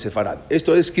escapaban de Sefarad.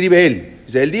 Esto escribe él.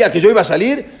 Dice, el día que yo iba a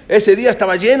salir, ese día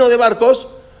estaba lleno de barcos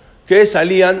que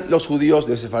salían los judíos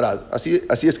de Sefarad.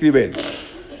 Así escribe él.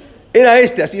 Era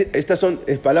estas son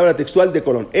palabras textual de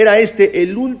Colón, era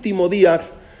el último día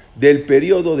del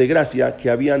periodo de gracia que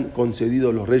habían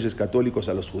concedido los reyes católicos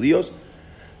a los judíos.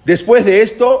 Después de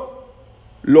esto,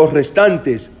 los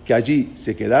restantes que allí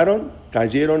se quedaron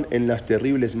cayeron en las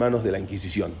terribles manos de la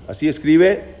Inquisición. Así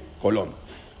escribe Colón.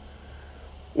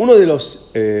 Uno de los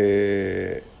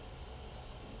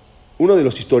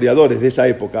historiadores de esa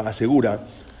época asegura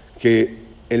que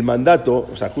el mandato,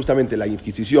 o sea, justamente la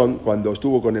Inquisición, cuando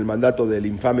estuvo con el mandato del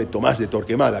infame Tomás de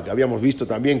Torquemada, que habíamos visto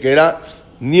también que era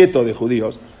nieto de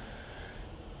judíos,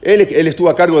 él estuvo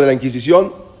a cargo de la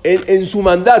Inquisición. En su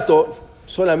mandato,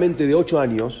 solamente de 8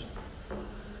 años,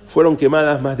 fueron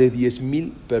quemadas más de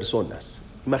 10.000 personas.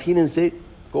 Imagínense,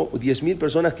 10.000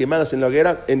 personas quemadas en la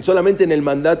hoguera solamente en el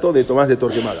mandato de Tomás de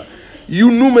Torquemada. Y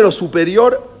un número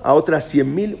superior a otras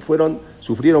 100.000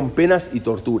 sufrieron penas y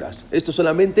torturas. Esto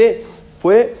solamente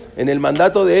fue en el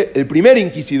mandato del primer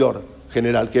inquisidor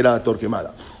general, que era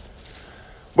Torquemada.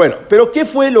 Bueno, pero ¿qué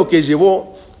fue lo que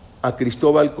llevó a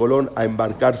Cristóbal Colón a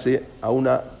embarcarse a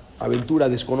una aventura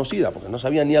desconocida? Porque no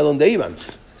sabían ni a dónde iban,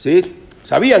 ¿sí?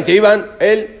 Sabían que iban,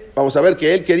 vamos a ver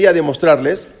que él quería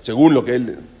demostrarles, según lo que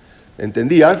él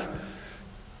entendía,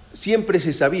 siempre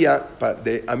se sabía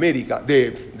de América,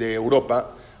 de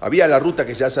Europa, había la ruta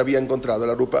que ya se había encontrado,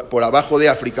 la ruta por abajo de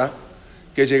África,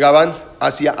 que llegaban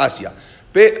hacia Asia,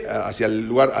 hacia el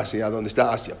lugar, hacia donde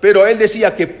está Asia. Pero él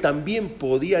decía que también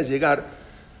podía llegar,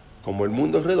 como el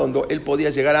mundo es redondo, él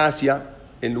podía llegar a Asia,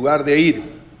 en lugar de ir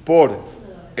por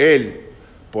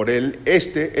el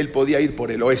este, él podía ir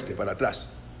por el oeste, para atrás.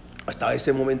 Hasta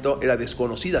ese momento era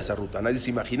desconocida esa ruta, nadie se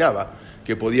imaginaba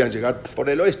que podían llegar por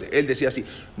el oeste. Él decía así,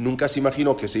 nunca se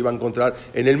imaginó que se iba a encontrar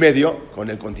en el medio con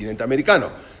el continente americano.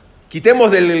 Quitemos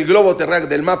del globo terráqueo,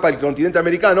 del mapa, el continente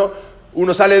americano,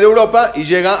 uno sale de Europa y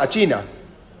llega a China.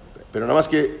 Pero nada más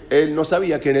que él no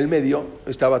sabía que en el medio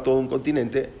estaba todo un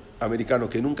continente americano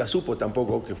que nunca supo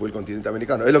tampoco que fue el continente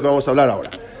americano. Es lo que vamos a hablar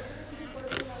ahora.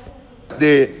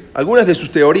 De algunas de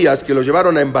sus teorías que lo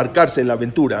llevaron a embarcarse en la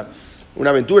aventura,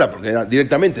 una aventura porque era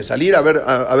directamente salir a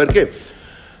ver qué.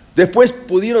 Después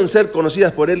pudieron ser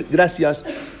conocidas por él gracias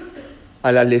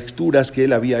a las lecturas que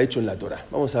él había hecho en la Torá.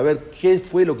 Vamos a ver qué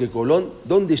fue lo que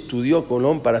dónde estudió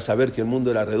Colón para saber que el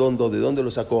mundo era redondo, de dónde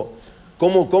lo sacó,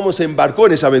 cómo se embarcó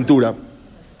en esa aventura,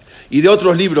 y de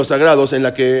otros libros sagrados en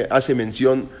la que hace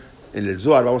mención, en el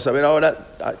Zohar, vamos a ver ahora,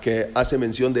 que hace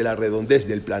mención de la redondez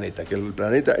del planeta, que el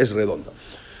planeta es redondo.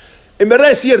 En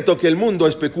verdad es cierto que el mundo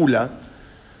especula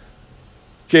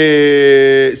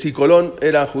que si Colón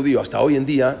era judío, hasta hoy en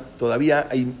día todavía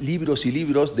hay libros y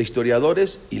libros de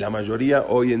historiadores y la mayoría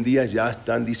hoy en día ya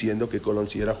están diciendo que Colón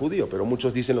sí era judío, pero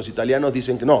muchos dicen, los italianos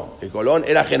dicen que no, que Colón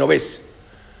era genovés.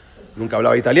 Nunca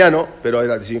hablaba italiano, pero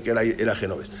dicen que era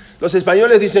genovés. Los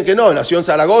españoles dicen que no, nació en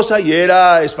Zaragoza y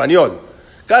era español.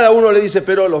 Cada uno le dice,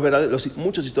 pero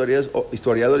muchos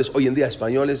historiadores hoy en día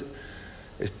españoles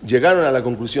llegaron a la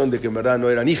conclusión de que en verdad no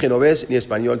era ni genovés ni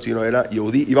español, sino era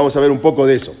yehudí, y vamos a ver un poco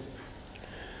de eso.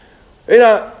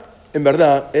 En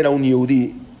verdad, era un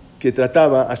yehudí que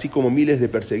trataba, así como miles de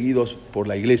perseguidos por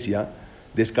la iglesia,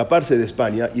 de escaparse de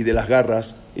España y de las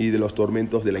garras y de los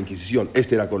tormentos de la Inquisición.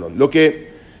 Este era Colón. Lo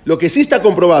que sí está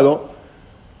comprobado,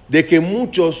 de que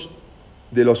muchos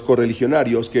de los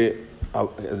correligionarios,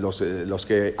 los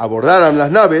que abordaran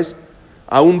las naves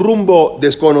a un rumbo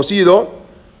desconocido,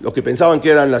 los que pensaban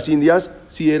que eran las Indias,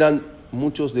 sí eran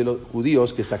muchos de los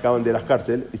judíos que sacaban de las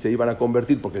cárceles y se iban a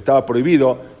convertir, porque estaba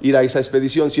prohibido ir a esa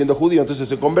expedición siendo judío, entonces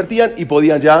se convertían y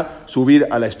podían ya subir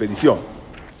a la expedición.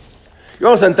 Y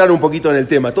vamos a entrar un poquito en el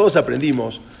tema. Todos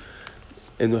aprendimos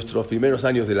en nuestros primeros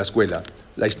años de la escuela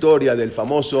la historia del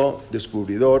famoso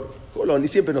descubridor Colón, y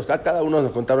siempre cada uno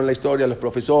nos contaron la historia, los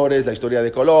profesores, la historia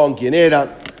de Colón, quién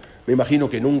era. Me imagino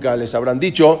que nunca les habrán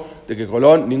dicho de que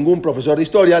Colón, ningún profesor de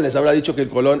historia les habrá dicho que el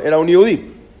Colón era un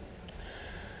yehudí.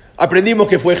 Aprendimos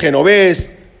que fue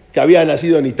genovés, que había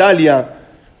nacido en Italia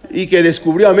y que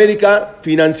descubrió América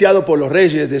financiado por los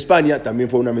reyes de España, también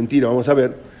fue una mentira, vamos a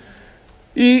ver,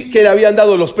 y que le habían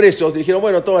dado los presos, le dijeron,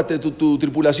 bueno, tómate tu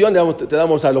tripulación, te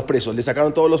damos a los presos. Le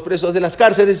sacaron todos los presos de las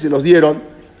cárceles y se los dieron.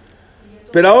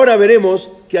 Pero ahora veremos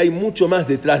que hay mucho más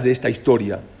detrás de esta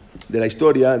historia, de la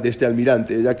historia de este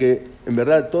almirante, ya que en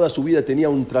verdad toda su vida tenía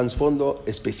un trasfondo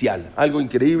especial, algo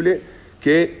increíble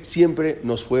que siempre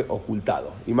nos fue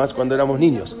ocultado, y más cuando éramos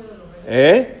niños.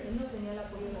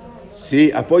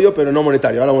 Sí, apoyo, pero no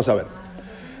monetario. Ahora vamos a ver.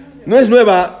 No es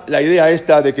nueva la idea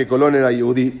esta de que Colón era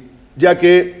yehudí, ya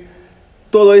que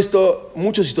todo esto,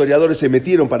 muchos historiadores se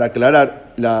metieron para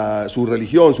aclarar su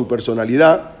religión, su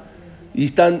personalidad y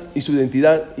su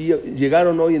identidad, y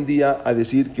llegaron hoy en día a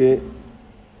decir que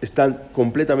están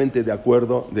completamente de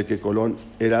acuerdo de que Colón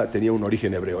tenía un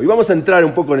origen hebreo. Y vamos a entrar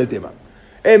un poco en el tema.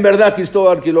 En verdad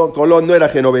Cristóbal Colón no era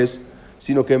genovés,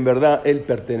 sino que en verdad él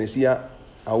pertenecía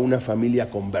a una familia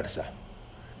conversa.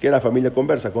 ¿Qué era familia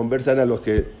conversa? Conversa eran los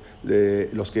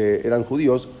que eran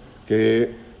judíos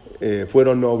que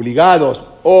fueron obligados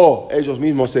o ellos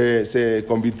mismos se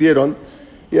convirtieron,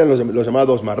 y eran los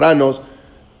llamados marranos,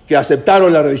 que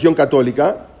aceptaron la religión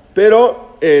católica,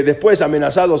 pero después,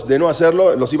 amenazados de no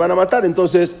hacerlo, los iban a matar,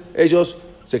 entonces ellos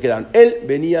se quedan. Él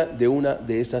venía de una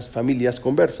de esas familias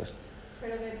conversas.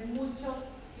 Pero de muchos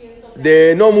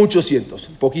cientos. No muchos cientos,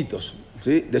 poquitos,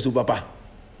 ¿sí? De su papá.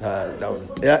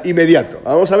 Era inmediato.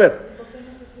 Vamos a ver.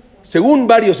 Según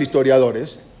varios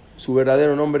historiadores, su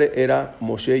verdadero nombre era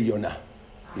Moshe Yonah,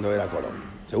 no era Colón.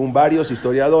 Según varios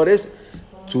historiadores,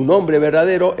 su nombre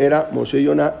verdadero era Moshe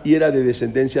Yonah y era de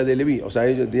descendencia de Leví. O sea,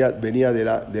 venía de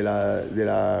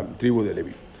la tribu de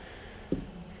Leví.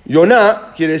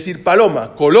 Yonah quiere decir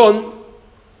paloma. Colón,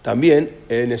 también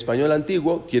en español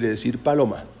antiguo, quiere decir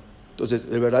paloma. Entonces,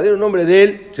 el verdadero nombre de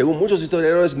él, según muchos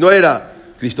historiadores, no era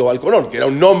Cristóbal Colón, que era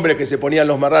un nombre que se ponían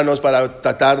los marranos para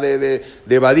tratar de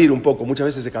evadir un poco. Muchas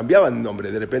veces se cambiaban el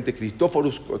nombre. De repente,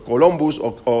 Cristóforus Columbus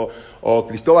o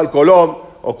Cristóbal Colón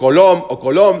o Colón o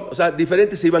Colón. O sea,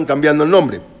 diferentes se iban cambiando el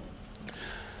nombre.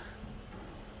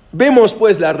 Vemos,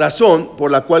 pues, la razón por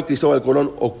la cual Cristóbal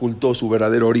Colón ocultó su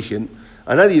verdadero origen.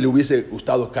 A nadie le hubiese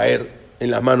gustado caer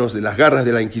en las manos de las garras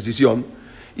de la Inquisición,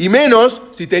 y menos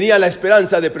si tenía la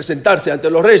esperanza de presentarse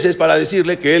ante los reyes para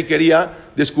decirle que él quería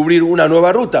descubrir una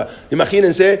nueva ruta.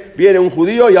 Imagínense, viene un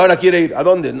judío y ahora quiere ir. ¿A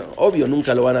dónde? No, obvio,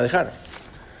 nunca lo van a dejar.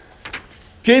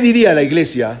 ¿Qué diría la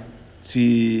Iglesia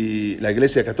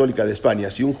Católica de España,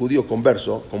 si un judío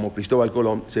converso, como Cristóbal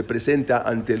Colón, se presenta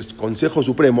ante el Consejo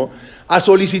Supremo a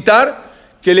solicitar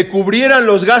que le cubrieran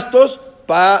los gastos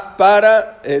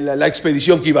para la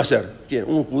expedición que iba a hacer? ¿Quién?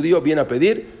 Un judío viene a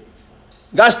pedir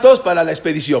gastos para la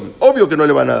expedición. Obvio que no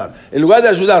le van a dar. En lugar de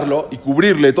ayudarlo y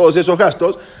cubrirle todos esos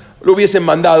gastos, lo hubiesen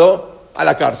mandado a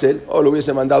la cárcel o lo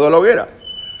hubiesen mandado a la hoguera.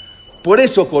 Por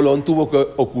eso Colón tuvo que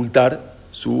ocultar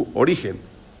su origen.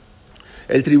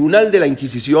 El tribunal de la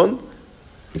Inquisición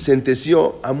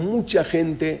sentenció a mucha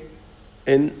gente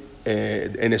en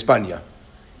España.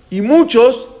 Y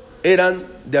muchos eran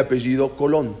de apellido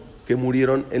Colón, que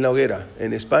murieron en la hoguera.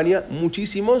 En España,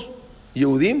 muchísimos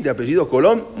Yehudim de apellido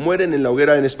Colón mueren en la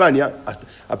hoguera en España,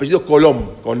 apellido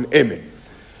Colón, con M.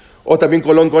 O también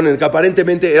Colón con N, que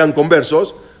aparentemente eran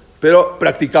conversos, pero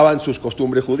practicaban sus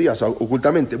costumbres judías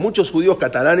ocultamente. Muchos judíos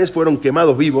catalanes fueron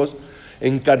quemados vivos,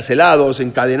 encarcelados,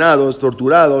 encadenados,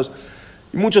 torturados.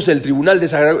 Y muchos en el tribunal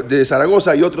de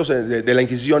Zaragoza y otros de la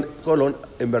Inquisición. Colón,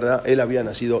 en verdad, él había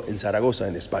nacido en Zaragoza,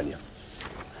 en España.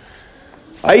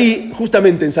 Ahí,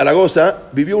 justamente en Zaragoza,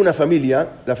 vivió una familia,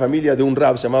 la familia de un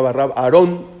rab, se llamaba Rab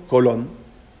Aarón Colón,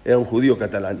 era un judío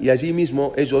catalán, y allí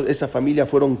mismo esa familia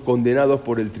fueron condenados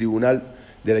por el tribunal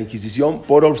de la Inquisición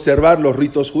por observar los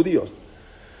ritos judíos.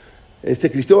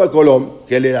 Cristóbal Colón,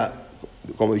 que él era,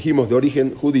 como dijimos, de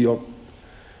origen judío,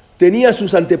 tenía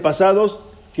sus antepasados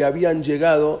que habían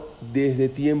llegado desde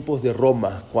tiempos de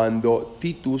Roma, cuando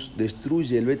Titus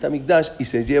destruye el Bet Hamikdash y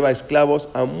se lleva esclavos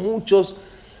a muchos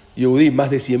Yehudí, más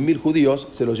de 100.000 judíos,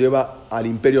 se los lleva al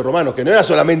Imperio Romano, que no era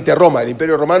solamente Roma, el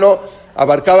Imperio Romano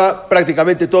abarcaba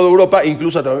prácticamente toda Europa,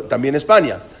 incluso también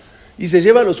España. Y se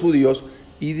lleva a los judíos,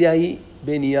 y de ahí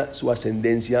venía su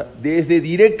ascendencia, desde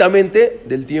directamente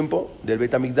del tiempo del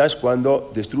Bet Hamikdash,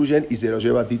 cuando destruyen y se los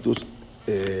lleva a Titus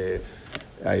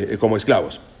como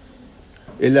esclavos.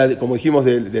 Como dijimos,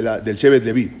 del Shevet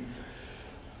Leví.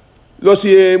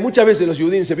 Muchas veces los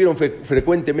judíos se vieron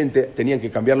frecuentemente, tenían que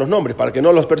cambiar los nombres para que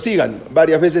no los persigan.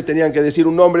 Varias veces tenían que decir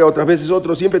un nombre, otras veces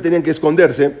otro, siempre tenían que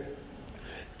esconderse,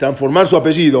 transformar su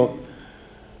apellido.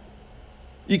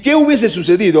 ¿Y qué hubiese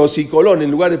sucedido si Colón,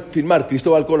 en lugar de firmar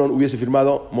Cristóbal Colón, hubiese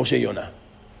firmado Moshe Yonah?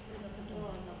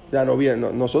 Ya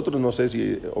nosotros no sé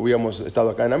si hubiéramos estado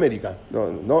acá en América,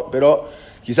 no, pero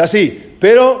quizás sí,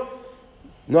 pero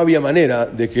no había manera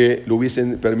de que le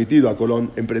hubiesen permitido a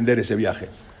Colón emprender ese viaje.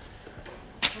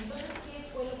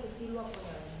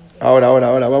 Ahora,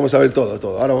 vamos a ver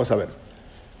todo, ahora vamos a ver.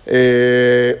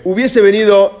 Hubiese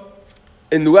venido,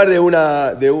 en lugar de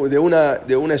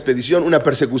una expedición, una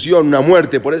persecución, una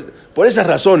muerte, por esas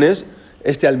razones,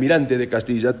 este almirante de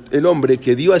Castilla, el hombre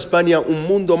que dio a España un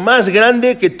mundo más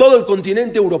grande que todo el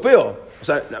continente europeo. O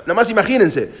sea, nada más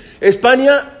imagínense,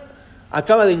 España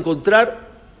acaba de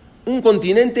encontrar un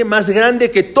continente más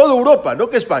grande que toda Europa, no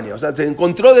que España. O sea, se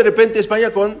encontró de repente España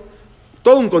con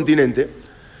todo un continente.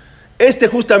 Este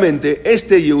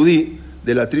Yehudí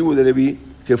de la tribu de Leví,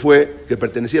 que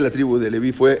pertenecía a la tribu de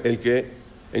Leví, fue el que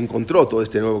encontró todo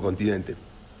este nuevo continente.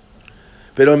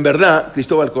 Pero en verdad,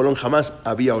 Cristóbal Colón jamás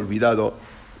había olvidado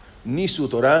ni su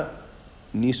Torá,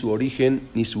 ni su origen,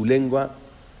 ni su lengua.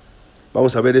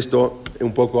 Vamos a ver esto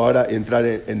un poco ahora, entrar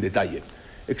en detalle.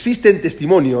 Existen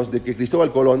testimonios de que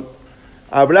Cristóbal Colón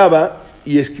hablaba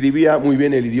y escribía muy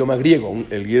bien el idioma griego,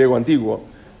 el griego antiguo.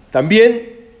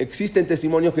 También existen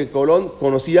testimonios que Colón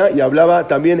conocía y hablaba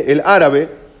también el árabe.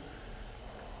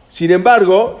 Sin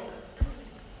embargo,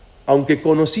 aunque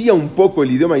conocía un poco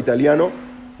el idioma italiano,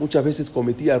 muchas veces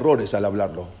cometía errores al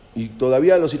hablarlo. Y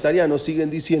todavía los italianos siguen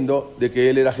diciendo de que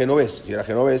él era genovés. Si era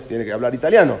genovés, tiene que hablar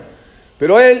italiano.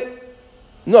 Pero él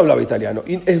no hablaba italiano.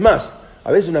 Y es más,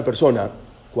 a veces una persona,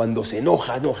 cuando se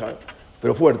enoja,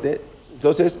 pero fuerte,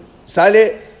 entonces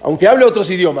sale, aunque hable otros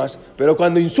idiomas, pero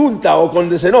cuando insulta o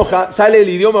cuando se enoja, sale el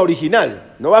idioma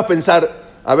original. No vas a pensar,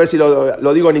 a ver si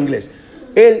lo digo en inglés.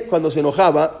 Él, cuando se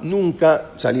enojaba,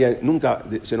 nunca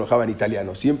se enojaba en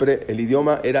italiano. Siempre el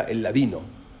idioma era el ladino.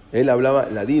 Él hablaba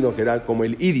ladino, que era como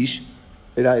el yiddish.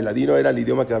 El ladino era el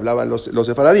idioma que hablaban los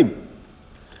sefaradim.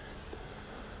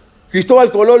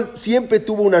 Cristóbal Colón siempre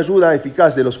tuvo una ayuda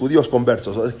eficaz de los judíos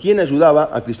conversos. ¿Quién ayudaba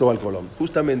a Cristóbal Colón?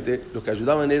 Justamente los que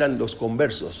ayudaban eran los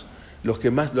conversos, los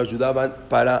que más lo ayudaban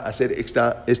para hacer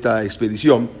esta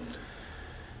expedición.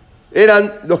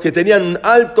 Eran los que tenían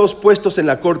altos puestos en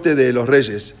la corte de los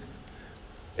reyes.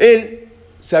 Él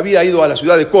se había ido a la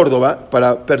ciudad de Córdoba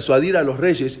para persuadir a los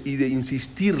reyes y de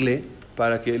insistirle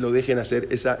para que lo dejen hacer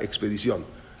esa expedición.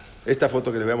 Esta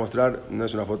foto que les voy a mostrar no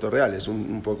es una foto real, es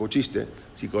un poco chiste.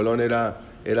 Si Colón era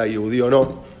judío o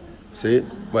no. ¿Sí?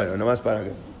 Bueno, nomás para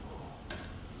que...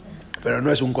 Pero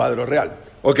no es un cuadro real.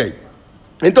 Ok.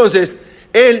 Entonces,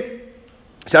 él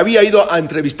se había ido a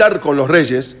entrevistar con los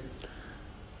reyes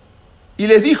y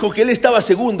les dijo que él estaba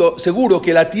seguro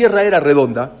que la tierra era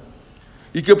redonda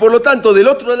y que por lo tanto del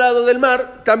otro lado del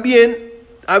mar también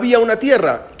había una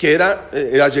tierra, que era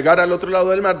llegar al otro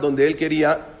lado del mar donde él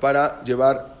quería para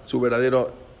llevar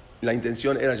la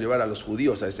intención era llevar a los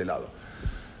judíos a ese lado.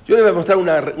 Yo les voy a mostrar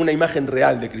una imagen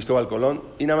real de Cristóbal Colón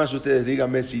y nada más ustedes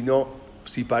díganme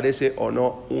si parece o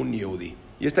no un yehudí.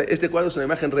 Y este cuadro es una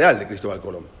imagen real de Cristóbal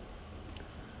Colón.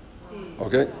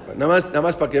 ¿Ok? Nada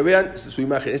más para que vean su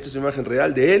imagen. Esta es una imagen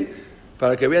real de él,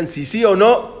 para que vean si sí o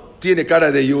no tiene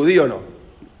cara de yehudí o no.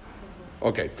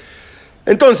 Ok.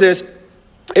 Entonces,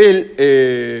 él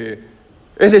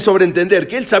es de sobreentender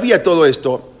que él sabía todo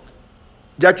esto,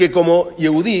 ya que como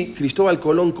yehudí, Cristóbal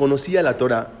Colón conocía la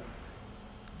Torá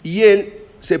y él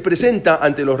se presenta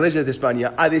ante los reyes de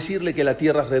España a decirle que la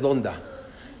tierra es redonda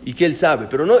y que él sabe,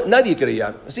 pero nadie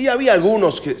creía. Sí, había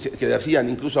algunos que decían,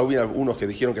 incluso había algunos que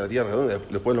dijeron que la tierra es redonda,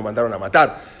 después lo mandaron a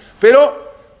matar,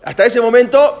 pero hasta ese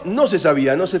momento no se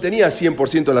sabía, no se tenía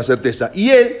 100% la certeza, y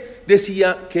él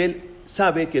decía que él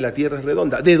sabe que la tierra es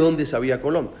redonda. ¿De dónde sabía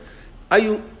Colón?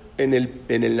 Hay en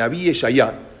el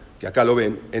viaje, que acá lo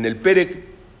ven, en el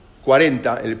Perek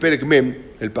 40, el Perek Mem,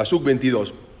 el Pasuk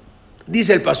 22,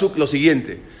 dice el Pasuk lo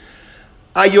siguiente: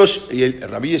 y el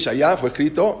Rabí Yeshaya fue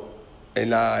escrito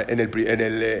en el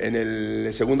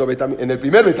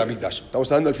primer Betamikdash.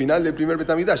 Estamos hablando del final del primer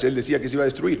Betamikdash. Él decía que se iba a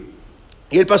destruir.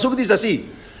 Y el Pasuk dice así: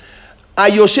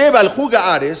 Ayoshev al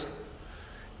Juga Ares,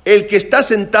 el que está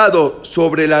sentado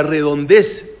sobre la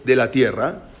redondez de la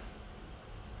tierra,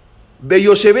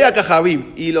 Beyoshevea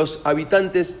Kajavim, y los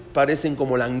habitantes parecen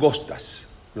como langostas.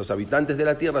 Los habitantes de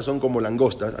la tierra son como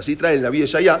langostas. Así trae el Naví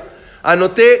Yeshaya.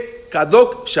 Anoté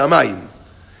Kadok Shamaim,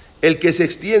 el que se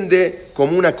extiende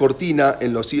como una cortina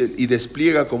en los cielos y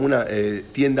despliega como una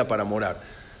tienda para morar.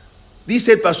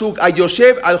 Dice el Pasuk,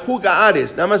 Ayoshev al Juga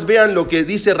Ares. Nada más vean lo que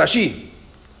dice Rashi.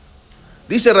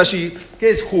 Dice Rashi, ¿qué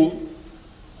es Hug?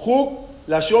 Hug,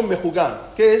 Lashon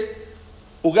Mejugá. ¿Qué es?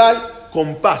 Ugal,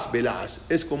 compás, velaz.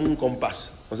 Es como un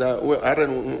compás. O sea, agarran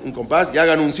un compás y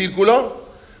hagan un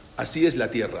círculo. Así es la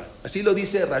tierra. Así lo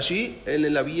dice Rashi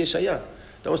en la Villa Yeshaya.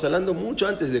 Estamos hablando mucho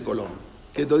antes de Colón,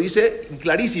 que lo dice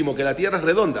clarísimo, que la tierra es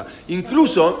redonda.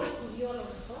 Incluso,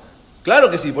 claro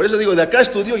que sí, por eso digo, de acá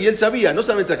estudió y él sabía. No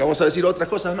solamente acá, vamos a decir otras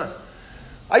cosas más.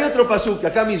 Hay otro pasuk que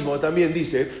acá mismo también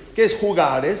dice, que es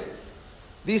Jugares.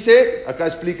 Dice, acá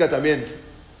explica también,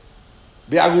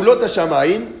 Beagulota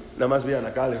Shamaim. Nada más vean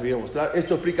acá, les voy a mostrar.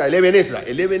 Esto explica el Eben Ezra.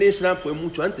 El Eben Ezra fue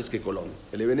mucho antes que Colón.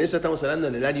 El Eben Ezra estamos hablando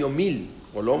en el año 1000.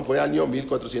 Colón fue año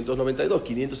 1492,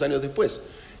 500 años después.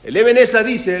 El Eben Ezra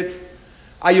dice,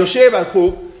 Ayoshev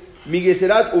al-Hug,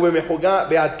 Migeserat ubemejogá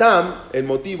beatam, el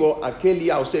motivo, a Keli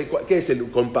Aose. ¿Qué es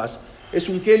el compás? Es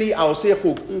un Keli Aose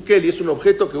Hug. Un Keli es un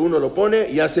objeto que uno lo pone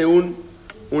y hace un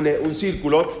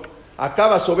círculo.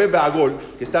 Acaba sobre Beagol,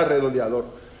 que está redondeado.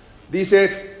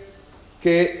 Dice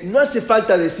que no hace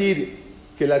falta decir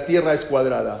que la tierra es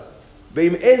cuadrada.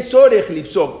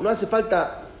 No hace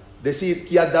falta decir,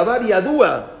 que adabar y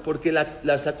adúa, porque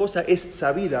la cosa es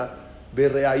sabida,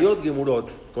 berreayot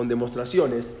gemurot, con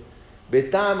demostraciones,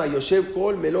 betama yoshev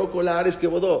kol meloko la ares que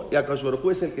bodó, y Akadosh Baruj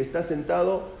Hu es el que está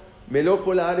sentado,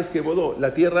 meloko la ares que bodó,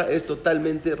 la tierra es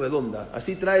totalmente redonda.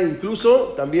 Así trae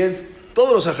incluso también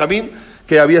todos los hajamim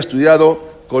que había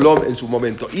estudiado Colón en su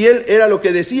momento. Y él era lo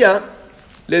que decía,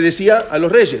 le decía a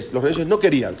los reyes no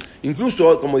querían.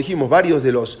 Incluso, como dijimos, varios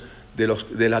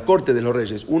de la corte de los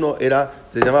reyes, uno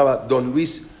se llamaba Don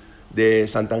Luis de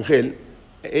Santangel,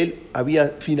 él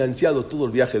había financiado todo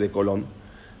el viaje de Colón,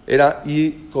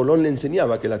 y Colón le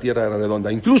enseñaba que la tierra era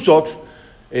redonda. Incluso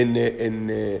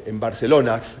en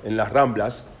Barcelona, en las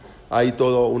Ramblas, hay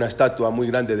toda una estatua muy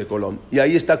grande de Colón, y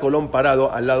ahí está Colón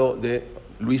parado al lado de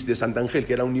Luis de Santangel,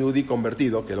 que era un yudí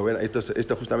convertido, que lo ven,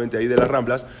 esto justamente ahí de las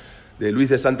Ramblas, de Luis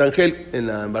de Santangel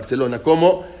en Barcelona,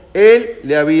 como él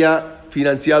le había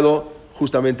financiado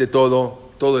justamente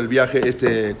todo el viaje,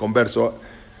 este converso.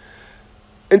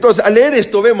 Entonces, al leer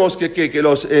esto vemos que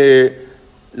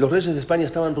los reyes de España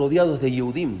estaban rodeados de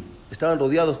Yehudim, estaban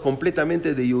rodeados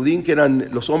completamente de Yehudim, que eran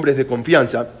los hombres de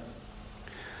confianza.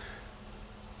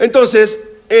 Entonces,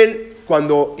 él,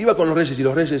 cuando iba con los reyes y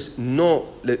los reyes no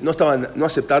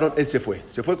aceptaron, él se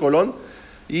fue Colón,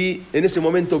 y en ese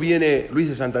momento viene Luis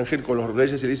de Santangel con los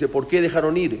reyes y le dice, ¿por qué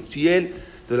dejaron ir? Si él,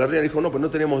 entonces la reina dijo, no, pues no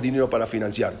tenemos dinero para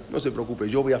financiar, no se preocupe,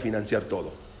 yo voy a financiar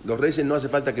todo. Los reyes no hace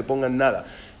falta que pongan nada.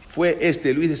 Fue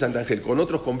Luis de Santangel con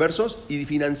otros conversos y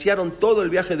financiaron todo el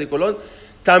viaje de Colón.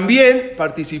 También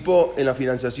participó en la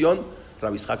financiación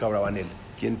Rabbi Isaac Abravanel,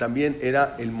 quien también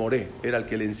era el moré, era el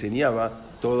que le enseñaba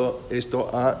todo esto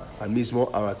al mismo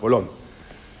a Colón.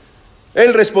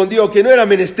 Él respondió que no era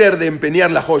menester de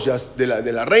empeñar las joyas de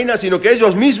la reina, sino que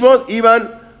ellos mismos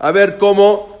iban a ver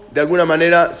cómo de alguna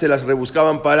manera se las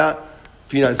rebuscaban para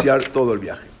financiar todo el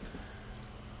viaje.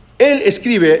 Él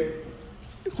escribe,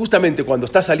 justamente cuando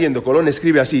está saliendo, Colón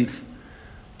escribe así: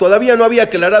 todavía no había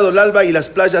aclarado el alba y las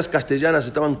playas castellanas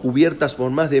estaban cubiertas por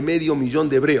más de 500,000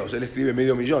 de hebreos. Él escribe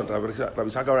 500,000, Rabbi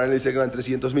Isaac Abravanel dice que eran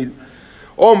 300,000.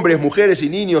 Hombres, mujeres y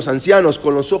niños, ancianos,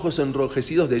 con los ojos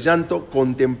enrojecidos de llanto,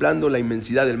 contemplando la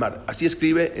inmensidad del mar. Así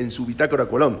escribe en su bitácora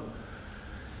Colón.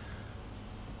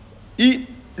 Y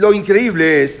lo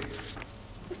increíble es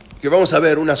que vamos a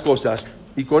ver unas cosas,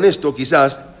 y con esto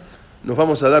quizás nos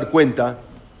vamos a dar cuenta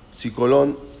si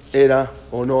Colón era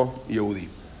o no Yehudí.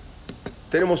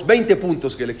 Tenemos 20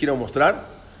 puntos que les quiero mostrar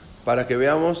para que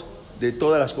veamos de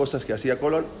todas las cosas que hacía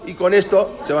Colón, y con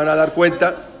esto se van a dar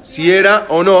cuenta si era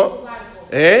o no.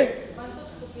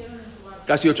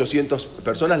 Casi 800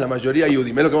 personas, la mayoría Yehudí.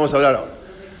 Es lo que vamos a hablar ahora.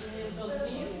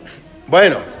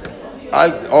 Bueno,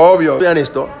 obvio. Vean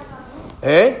esto.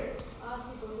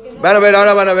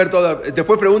 Ahora van a ver todas.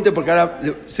 Después pregunten porque ahora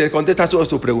se contestan todas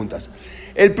sus preguntas.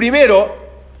 El primero,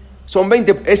 son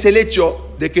 20, es el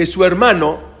hecho de que su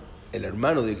hermano, el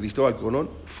hermano de Cristóbal Colón,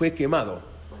 fue quemado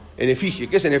en efigie.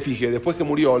 ¿Qué es en efigie? Después que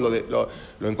murió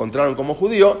lo encontraron como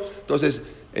judío.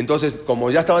 Entonces,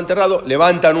 como ya estaba enterrado,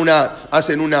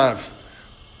 hacen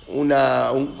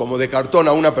como de cartón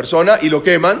a una persona y lo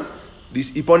queman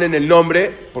y ponen el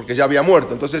nombre porque ya había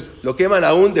muerto. Entonces lo queman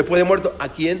aún después de muerto. ¿A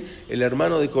quién? El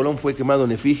hermano de Colón fue quemado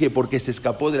en efigie porque se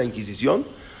escapó de la Inquisición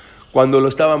cuando lo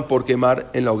estaban por quemar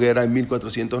en la hoguera en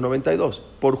 1492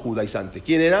 por judaizante.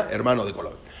 ¿Quién era? Hermano de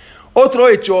Colón. Otro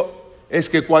hecho es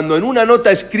que cuando en una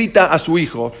nota escrita a su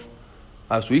hijo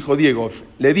Diego,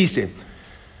 le dice: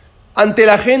 ante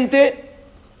la gente,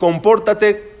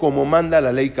 compórtate como manda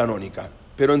la ley canónica,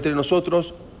 pero entre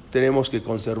nosotros tenemos que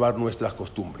conservar nuestras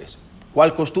costumbres.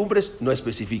 ¿Cuál costumbres? No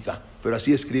especifica, pero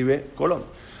así escribe Colón.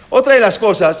 Otra de las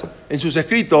cosas, en sus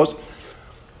escritos,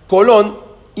 Colón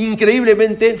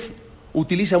increíblemente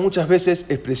utiliza muchas veces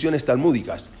expresiones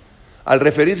talmúdicas. Al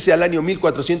referirse al año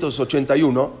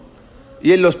 1481,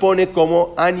 y él los pone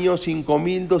como año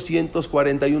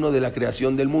 5241 de la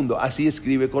creación del mundo. Así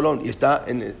escribe Colón, y está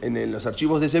en los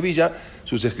archivos de Sevilla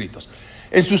sus escritos.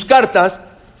 En sus cartas,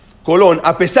 Colón,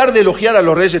 a pesar de elogiar a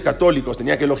los reyes católicos,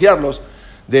 tenía que elogiarlos,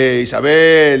 de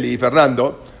Isabel y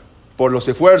Fernando, por los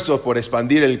esfuerzos por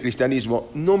expandir el cristianismo,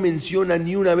 no menciona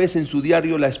ni una vez en su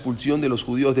diario la expulsión de los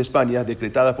judíos de España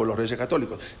decretada por los reyes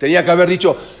católicos. Tenía que haber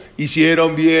dicho: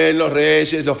 hicieron bien los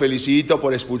reyes, los felicito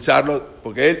por expulsarlos,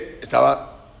 porque él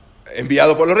estaba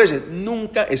enviado por los reyes.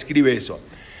 Nunca escribe eso.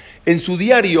 En su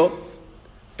diario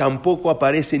tampoco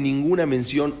aparece ninguna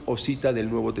mención o cita del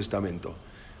Nuevo Testamento,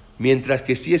 mientras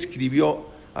que sí escribió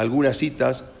algunas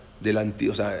citas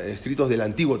escritos del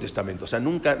Antiguo Testamento. O sea,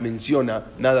 nunca menciona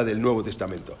nada del Nuevo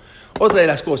Testamento. Otra de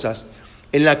las cosas,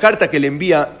 en la carta que le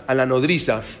envía a la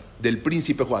nodriza del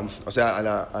príncipe Juan, o sea,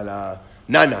 a la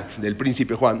nana del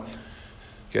príncipe Juan,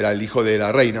 que era el hijo de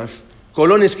la reina,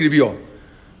 Colón escribió: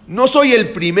 no soy el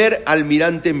primer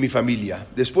almirante en mi familia.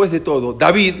 Después de todo,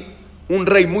 David, un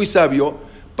rey muy sabio,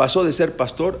 pasó de ser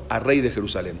pastor a rey de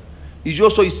Jerusalén. Y yo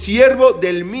soy siervo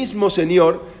del mismo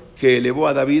Señor que elevó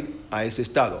a David a ese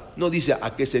estado. No dice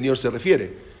a qué Señor se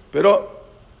refiere, pero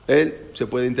él se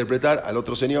puede interpretar al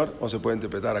otro Señor o se puede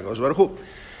interpretar a Kadosh Baruj Hu.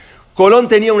 Colón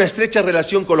tenía una estrecha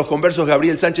relación con los conversos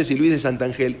Gabriel Sánchez y Luis de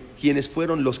Santangel, quienes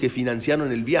fueron los que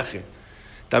financiaron el viaje.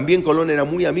 También Colón era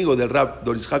muy amigo del Rab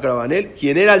Dorizhak Rabanel,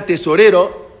 quien era el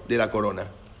tesorero de la corona.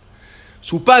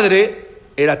 Su padre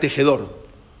era tejedor.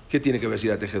 ¿Qué tiene que ver si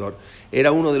era tejedor?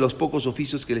 Era uno de los pocos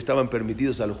oficios que le estaban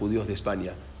permitidos a los judíos de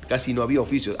España. Casi no había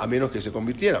oficios, a menos que se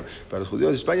convirtieran. Para los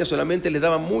judíos de España solamente les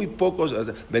daban muy pocos,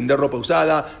 vender ropa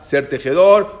usada, ser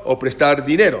tejedor o prestar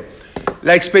dinero.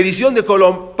 La expedición de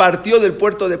Colón partió del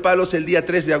puerto de Palos el día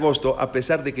 3 de agosto, a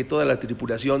pesar de que toda la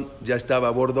tripulación ya estaba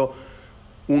a bordo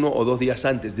 1 o 2 días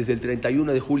antes. Desde el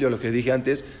 31 de julio, lo que dije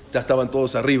antes, ya estaban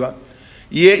todos arriba.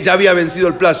 Y ya había vencido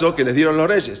el plazo que les dieron los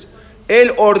reyes.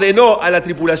 Él ordenó a la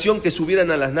tripulación que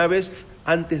subieran a las naves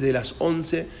antes de las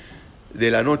 11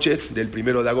 de la noche del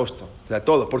 1 de agosto. O sea,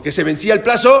 todos, porque se vencía el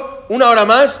plazo, 1 hora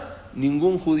más,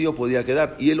 ningún judío podía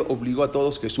quedar. Y él obligó a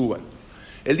todos que suban.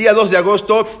 El día 2 de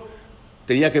agosto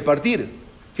tenía que partir.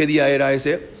 ¿Qué día era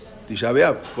ese? Tisha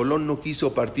B'Av. Colón no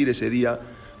quiso partir ese día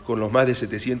con los más de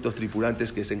 700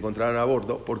 tripulantes que se encontraron a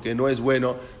bordo, porque no es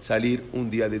bueno salir un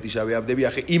día de Tisha B'Av de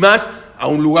viaje, y más a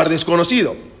un lugar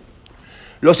desconocido.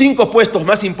 Los 5 puestos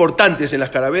más importantes en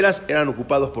las carabelas eran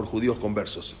ocupados por judíos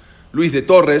conversos. Luis de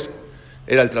Torres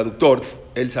era el traductor,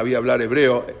 él sabía hablar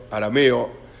hebreo,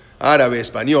 arameo, árabe,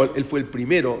 español. Él fue el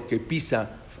primero que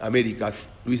pisa América.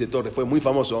 Luis de Torres fue muy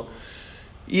famoso.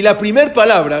 Y la primera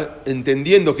palabra,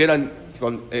 entendiendo que eran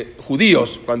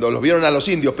judíos, cuando los vieron a los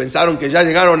indios, pensaron que ya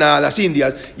llegaron a las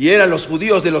Indias y eran los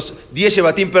judíos de los 10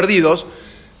 Shevatim perdidos.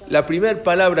 La primera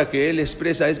palabra que él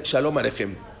expresa es Shalom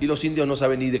Alechem. Y los indios no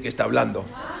saben ni de qué está hablando.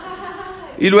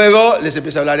 Y luego les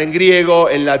empieza a hablar en griego,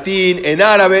 en latín, en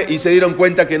árabe, y se dieron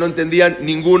cuenta que no entendían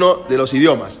ninguno de los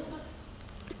idiomas.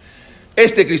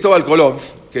 Cristóbal Colón,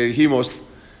 que dijimos,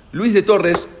 Luis de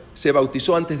Torres se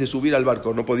bautizó antes de subir al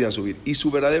barco, no podían subir. Y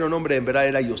su verdadero nombre en verdad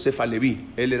era Yosef Aleví.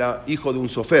 Él era hijo de un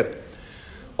sofer.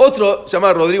 Otro se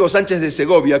llama Rodrigo Sánchez de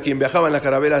Segovia, quien viajaba en las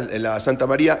carabelas en la Santa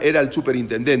María, era el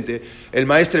superintendente. El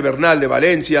maestre Bernal de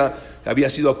Valencia, que había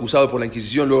sido acusado por la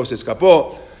Inquisición, luego se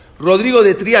escapó. Rodrigo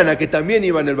de Triana, que también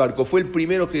iba en el barco, fue el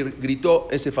primero que gritó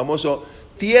ese famoso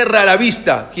tierra a la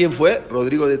vista. ¿Quién fue?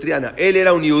 Rodrigo de Triana. Él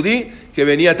era un yudí que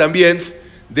venía también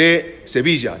de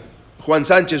Sevilla. Juan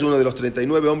Sánchez, uno de los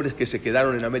 39 hombres que se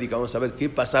quedaron en América. Vamos a ver qué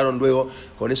pasaron luego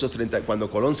con esos 30. Cuando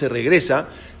Colón se regresa,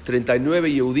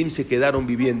 39 Yehudim se quedaron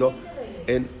viviendo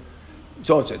en...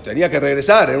 tenía que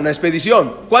regresar en una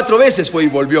expedición. 4 veces fue y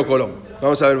volvió Colón.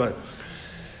 Vamos a ver más.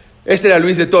 Era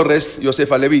Luis de Torres,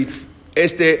 Yosef Aleví.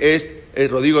 Es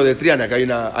Rodrigo de Triana, que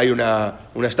hay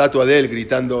una estatua de él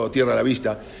gritando tierra a la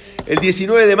vista. El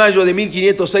 19 de mayo de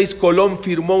 1506, Colón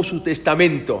firmó su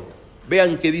testamento.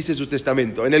 Vean qué dice su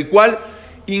testamento, en el cual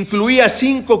incluía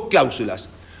 5 cláusulas.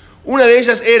 Una de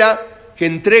ellas era que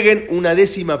entreguen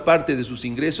 1/10 parte de sus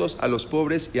ingresos a los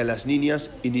pobres y a las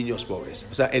niñas y niños pobres.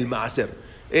 O sea, el maaser.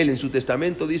 Él en su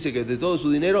testamento dice que de todo su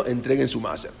dinero entreguen su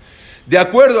maaser. De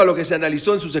acuerdo a lo que se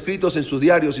analizó en sus escritos, en sus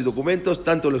diarios y documentos,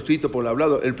 tanto lo escrito como lo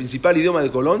hablado, el principal idioma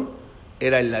de Colón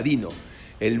era el ladino,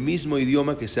 el mismo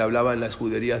idioma que se hablaba en las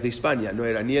juderías de España. No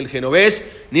era ni el genovés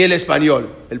ni el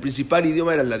español. El principal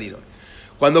idioma era el ladino.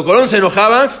 Cuando Colón se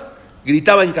enojaba,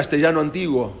 gritaba en castellano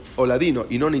antiguo o ladino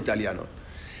y no en italiano.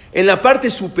 En la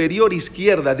parte superior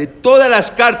izquierda de todas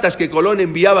las cartas que Colón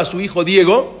enviaba a su hijo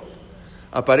Diego,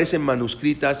 aparecen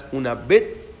manuscritas una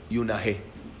Bet y una G.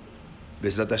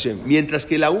 Besrat Hashem. Mientras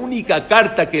que la única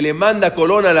carta que le manda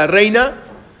Colón a la reina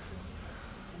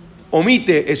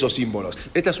omite esos símbolos.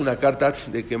 Esta es una carta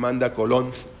de que manda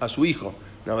Colón a su hijo.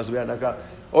 Nada más vean acá.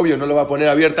 Obvio, no lo va a poner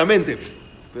abiertamente,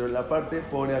 pero en la parte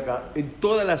pone acá. En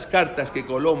todas las cartas que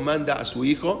Colón manda a su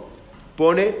hijo,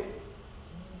 pone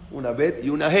una Bet y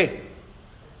una G.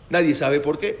 Nadie sabe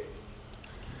por qué.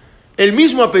 El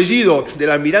mismo apellido del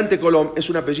almirante Colón es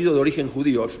un apellido de origen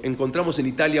judío. Encontramos en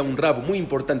Italia un rab muy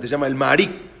importante, se llama el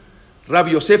Maharik, Rab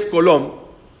Yosef Colón.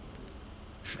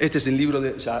 Este es el libro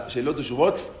de Shelot y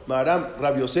Shuvot, Maharam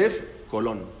Rab Yosef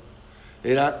Colón.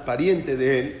 Era pariente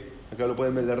de él, acá lo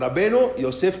pueden ver, de Rabbeno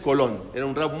Yosef Colón. Era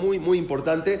un rab muy, muy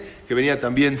importante que venía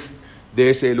también de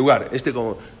ese lugar.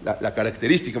 Como la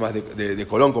característica más de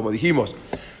Colón, como dijimos.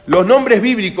 Los nombres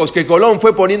bíblicos que Colón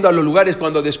fue poniendo a los lugares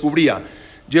cuando descubría.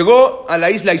 Llegó a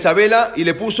la isla Isabela y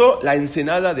le puso la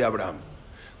ensenada de Abraham.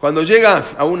 Cuando llega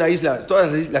a una isla,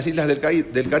 todas las islas del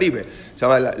Caribe, se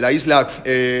llama la isla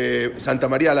Santa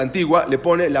María la Antigua, le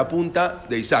pone la punta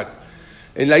de Isaac.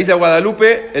 En la isla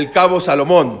Guadalupe, el Cabo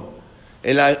Salomón.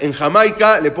 En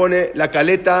Jamaica le pone la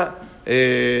caleta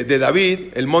de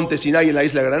David, el monte Sinai en la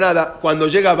isla Granada. Cuando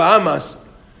llega a Bahamas,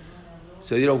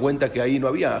 se dieron cuenta que ahí no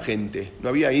había gente, no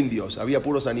había indios, había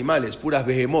puros animales, puras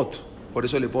behemoth. Por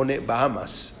eso le pone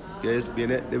Bahamas, que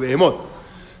viene de behemoth.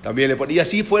 También le pone, y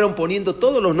así fueron poniendo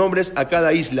todos los nombres a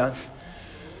cada isla.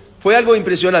 Fue algo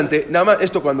impresionante. Nada más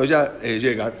esto cuando ya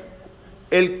llegan.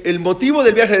 El motivo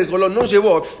del viaje de Colón no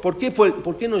llevó. ¿Por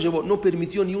qué no llevó? No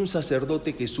permitió ni un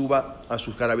sacerdote que suba a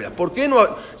sus carabelas. ¿Por qué no?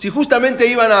 Si justamente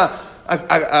iban a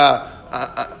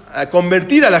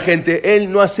convertir a la gente,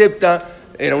 él no acepta.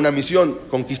 Era una misión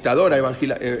conquistadora,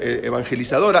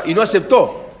 evangelizadora, y no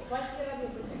aceptó.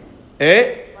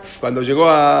 Cuando llegó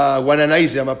a Guananaí,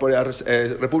 se llama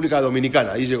República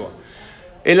Dominicana, ahí llegó.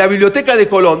 En la biblioteca de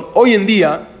Colón, hoy en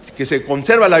día, que se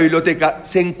conserva la biblioteca,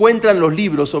 se encuentran los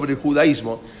libros sobre el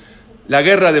judaísmo. La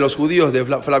guerra de los judíos de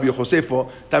Flavio Josefo.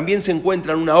 También se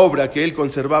encuentra una obra que él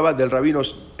conservaba del rabino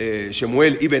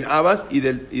Shemuel ibn Abbas y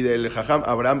del Jajam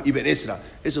Abraham ibn Ezra.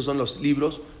 Esos son los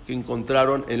libros que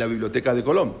encontraron en la biblioteca de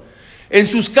Colón. En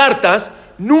sus cartas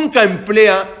nunca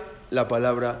emplea la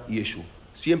palabra Yeshu.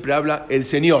 Siempre habla el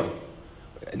Señor.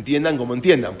 Entiendan como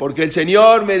entiendan. Porque el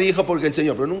Señor me dijo, porque el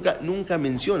Señor. Pero nunca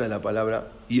menciona la palabra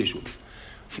Yeshu.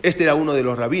 Este era uno de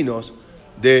los rabinos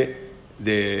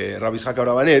de Rabbi Isaac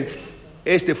Abravanel.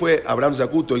 Este fue Abraham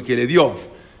Zacuto el que le dio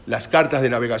las cartas de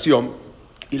navegación.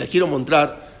 Y les quiero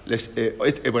mostrar.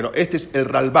 Este es el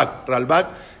Ralbak. Ralbak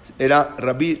era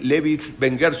Rabbi Levi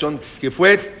Ben Gershon, que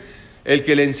fue el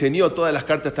que le enseñó todas las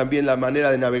cartas, también la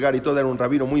manera de navegar y todo. Era un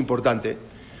rabino muy importante.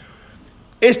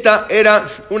 Esta era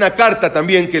una carta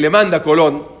también que le manda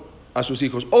Colón a sus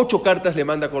hijos. 8 cartas le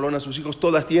manda Colón a sus hijos,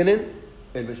 todas tienen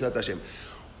el Besat Hashem.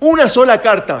 Una sola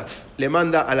carta le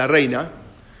manda a la reina.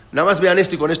 Nada más vean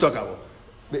esto y con esto acabo.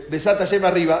 Besat Hashem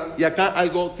arriba, y acá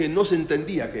algo que no se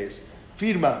entendía que es.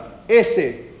 Firma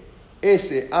S-A-S,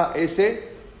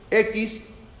 X,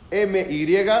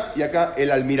 M-Y, y acá el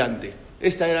almirante.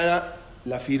 Esta era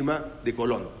la firma de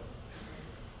Colón.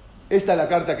 Esta es la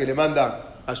carta que le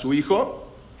manda a su hijo,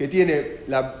 que tiene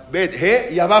la Bet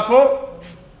G, y abajo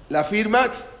la firma,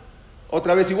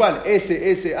 otra vez igual,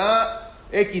 S-A,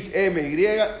 X, M-Y,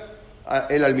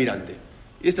 el almirante.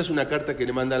 Y esta es una carta que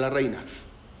le manda a la reina.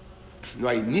 No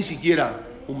hay ni siquiera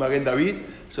un Maguen David,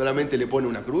 solamente le pone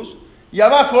una cruz. Y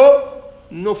abajo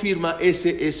no firma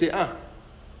S-A.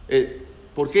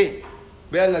 ¿Por qué?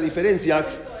 Vean la diferencia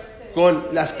con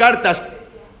las cartas.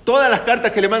 Todas las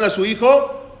cartas que le manda a su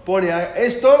hijo, pone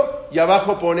esto y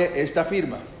abajo pone esta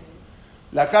firma.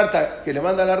 La carta que le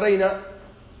manda a la reina,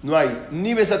 no hay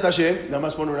ni Besat Hashem, nada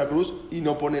más pone una cruz y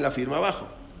no pone la firma abajo.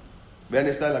 Vean,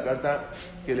 esta es la carta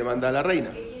que le manda a la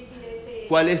reina.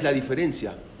 ¿Cuál es la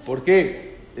diferencia? ¿Por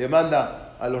qué le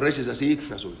manda a los reyes así?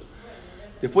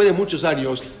 Después de muchos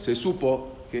años se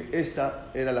supo que esta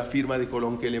era la firma de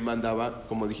Colón que le mandaba,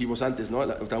 como dijimos antes, ¿no?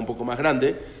 Estaba un poco más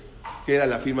grande, que era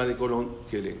la firma de Colón.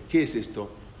 ¿Qué es esto?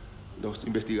 Los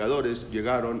investigadores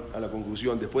llegaron a la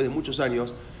conclusión, después de muchos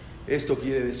años, esto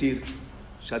quiere decir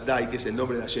Shaddai, que es el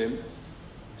nombre de Hashem.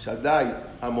 Shaddai,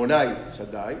 Amonai,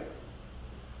 Shaddai.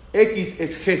 X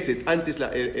es Gesed. Antes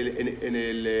en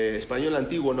el español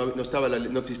antiguo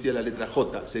no existía la letra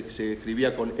J, se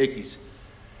escribía con X.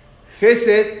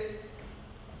 Gesed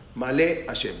Malé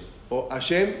Hashem, o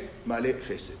Hashem Malé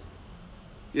Gesed.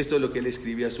 Y esto es lo que él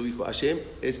escribía a su hijo. Hashem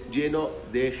es lleno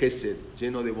de Gesed,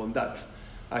 lleno de bondad.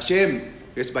 Hashem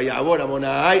es Vayabor,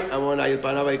 Amonai, el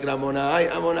Panabαϊκra,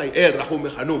 Amonai, el Rahum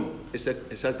Behanum.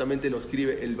 Exactamente lo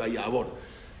escribe el Vayabor.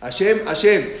 Hashem,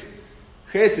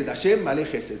 Gesed, Hashem, Malé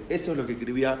Gesed. Esto es lo que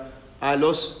escribía a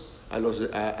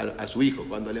su hijo.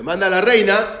 Cuando le manda a la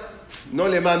reina, no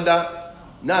le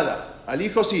manda nada. Al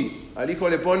hijo sí. Al hijo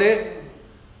le pone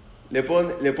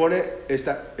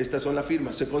estas son las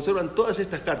firmas. Se conservan todas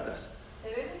estas cartas. Se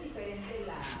ve muy diferente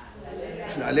la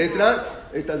letra. La letra,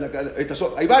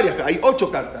 hay varias, hay 8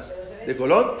 cartas de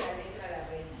Colón.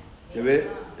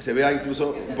 Se ve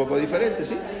incluso un poco diferente,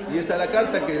 ¿sí? Y esta es la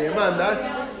carta que le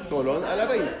manda Colón a la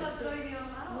reina.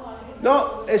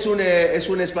 No, es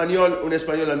un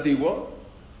español antiguo,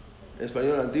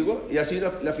 y así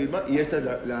la firma, y esta es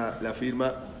la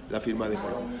firma de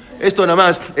Colón. Esto nada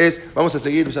más vamos a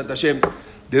seguir Besat Hashem,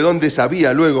 de dónde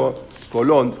sabía luego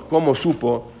Colón, cómo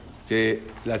supo que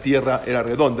la tierra era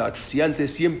redonda. Si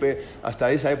antes siempre,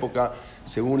 hasta esa época,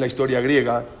 según la historia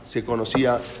griega, se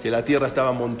conocía que la tierra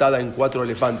estaba montada en 4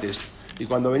 elefantes, y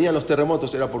cuando venían los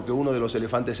terremotos era porque uno de los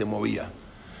elefantes se movía.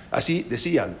 Así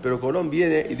decían, pero Colón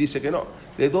viene y dice que no.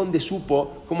 ¿De dónde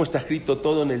supo cómo está escrito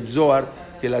todo en el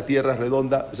Zohar que la tierra es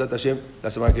redonda?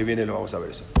 La semana que viene lo vamos a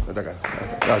ver eso. Hasta acá.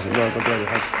 Gracias, no, al contrario.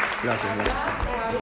 Gracias.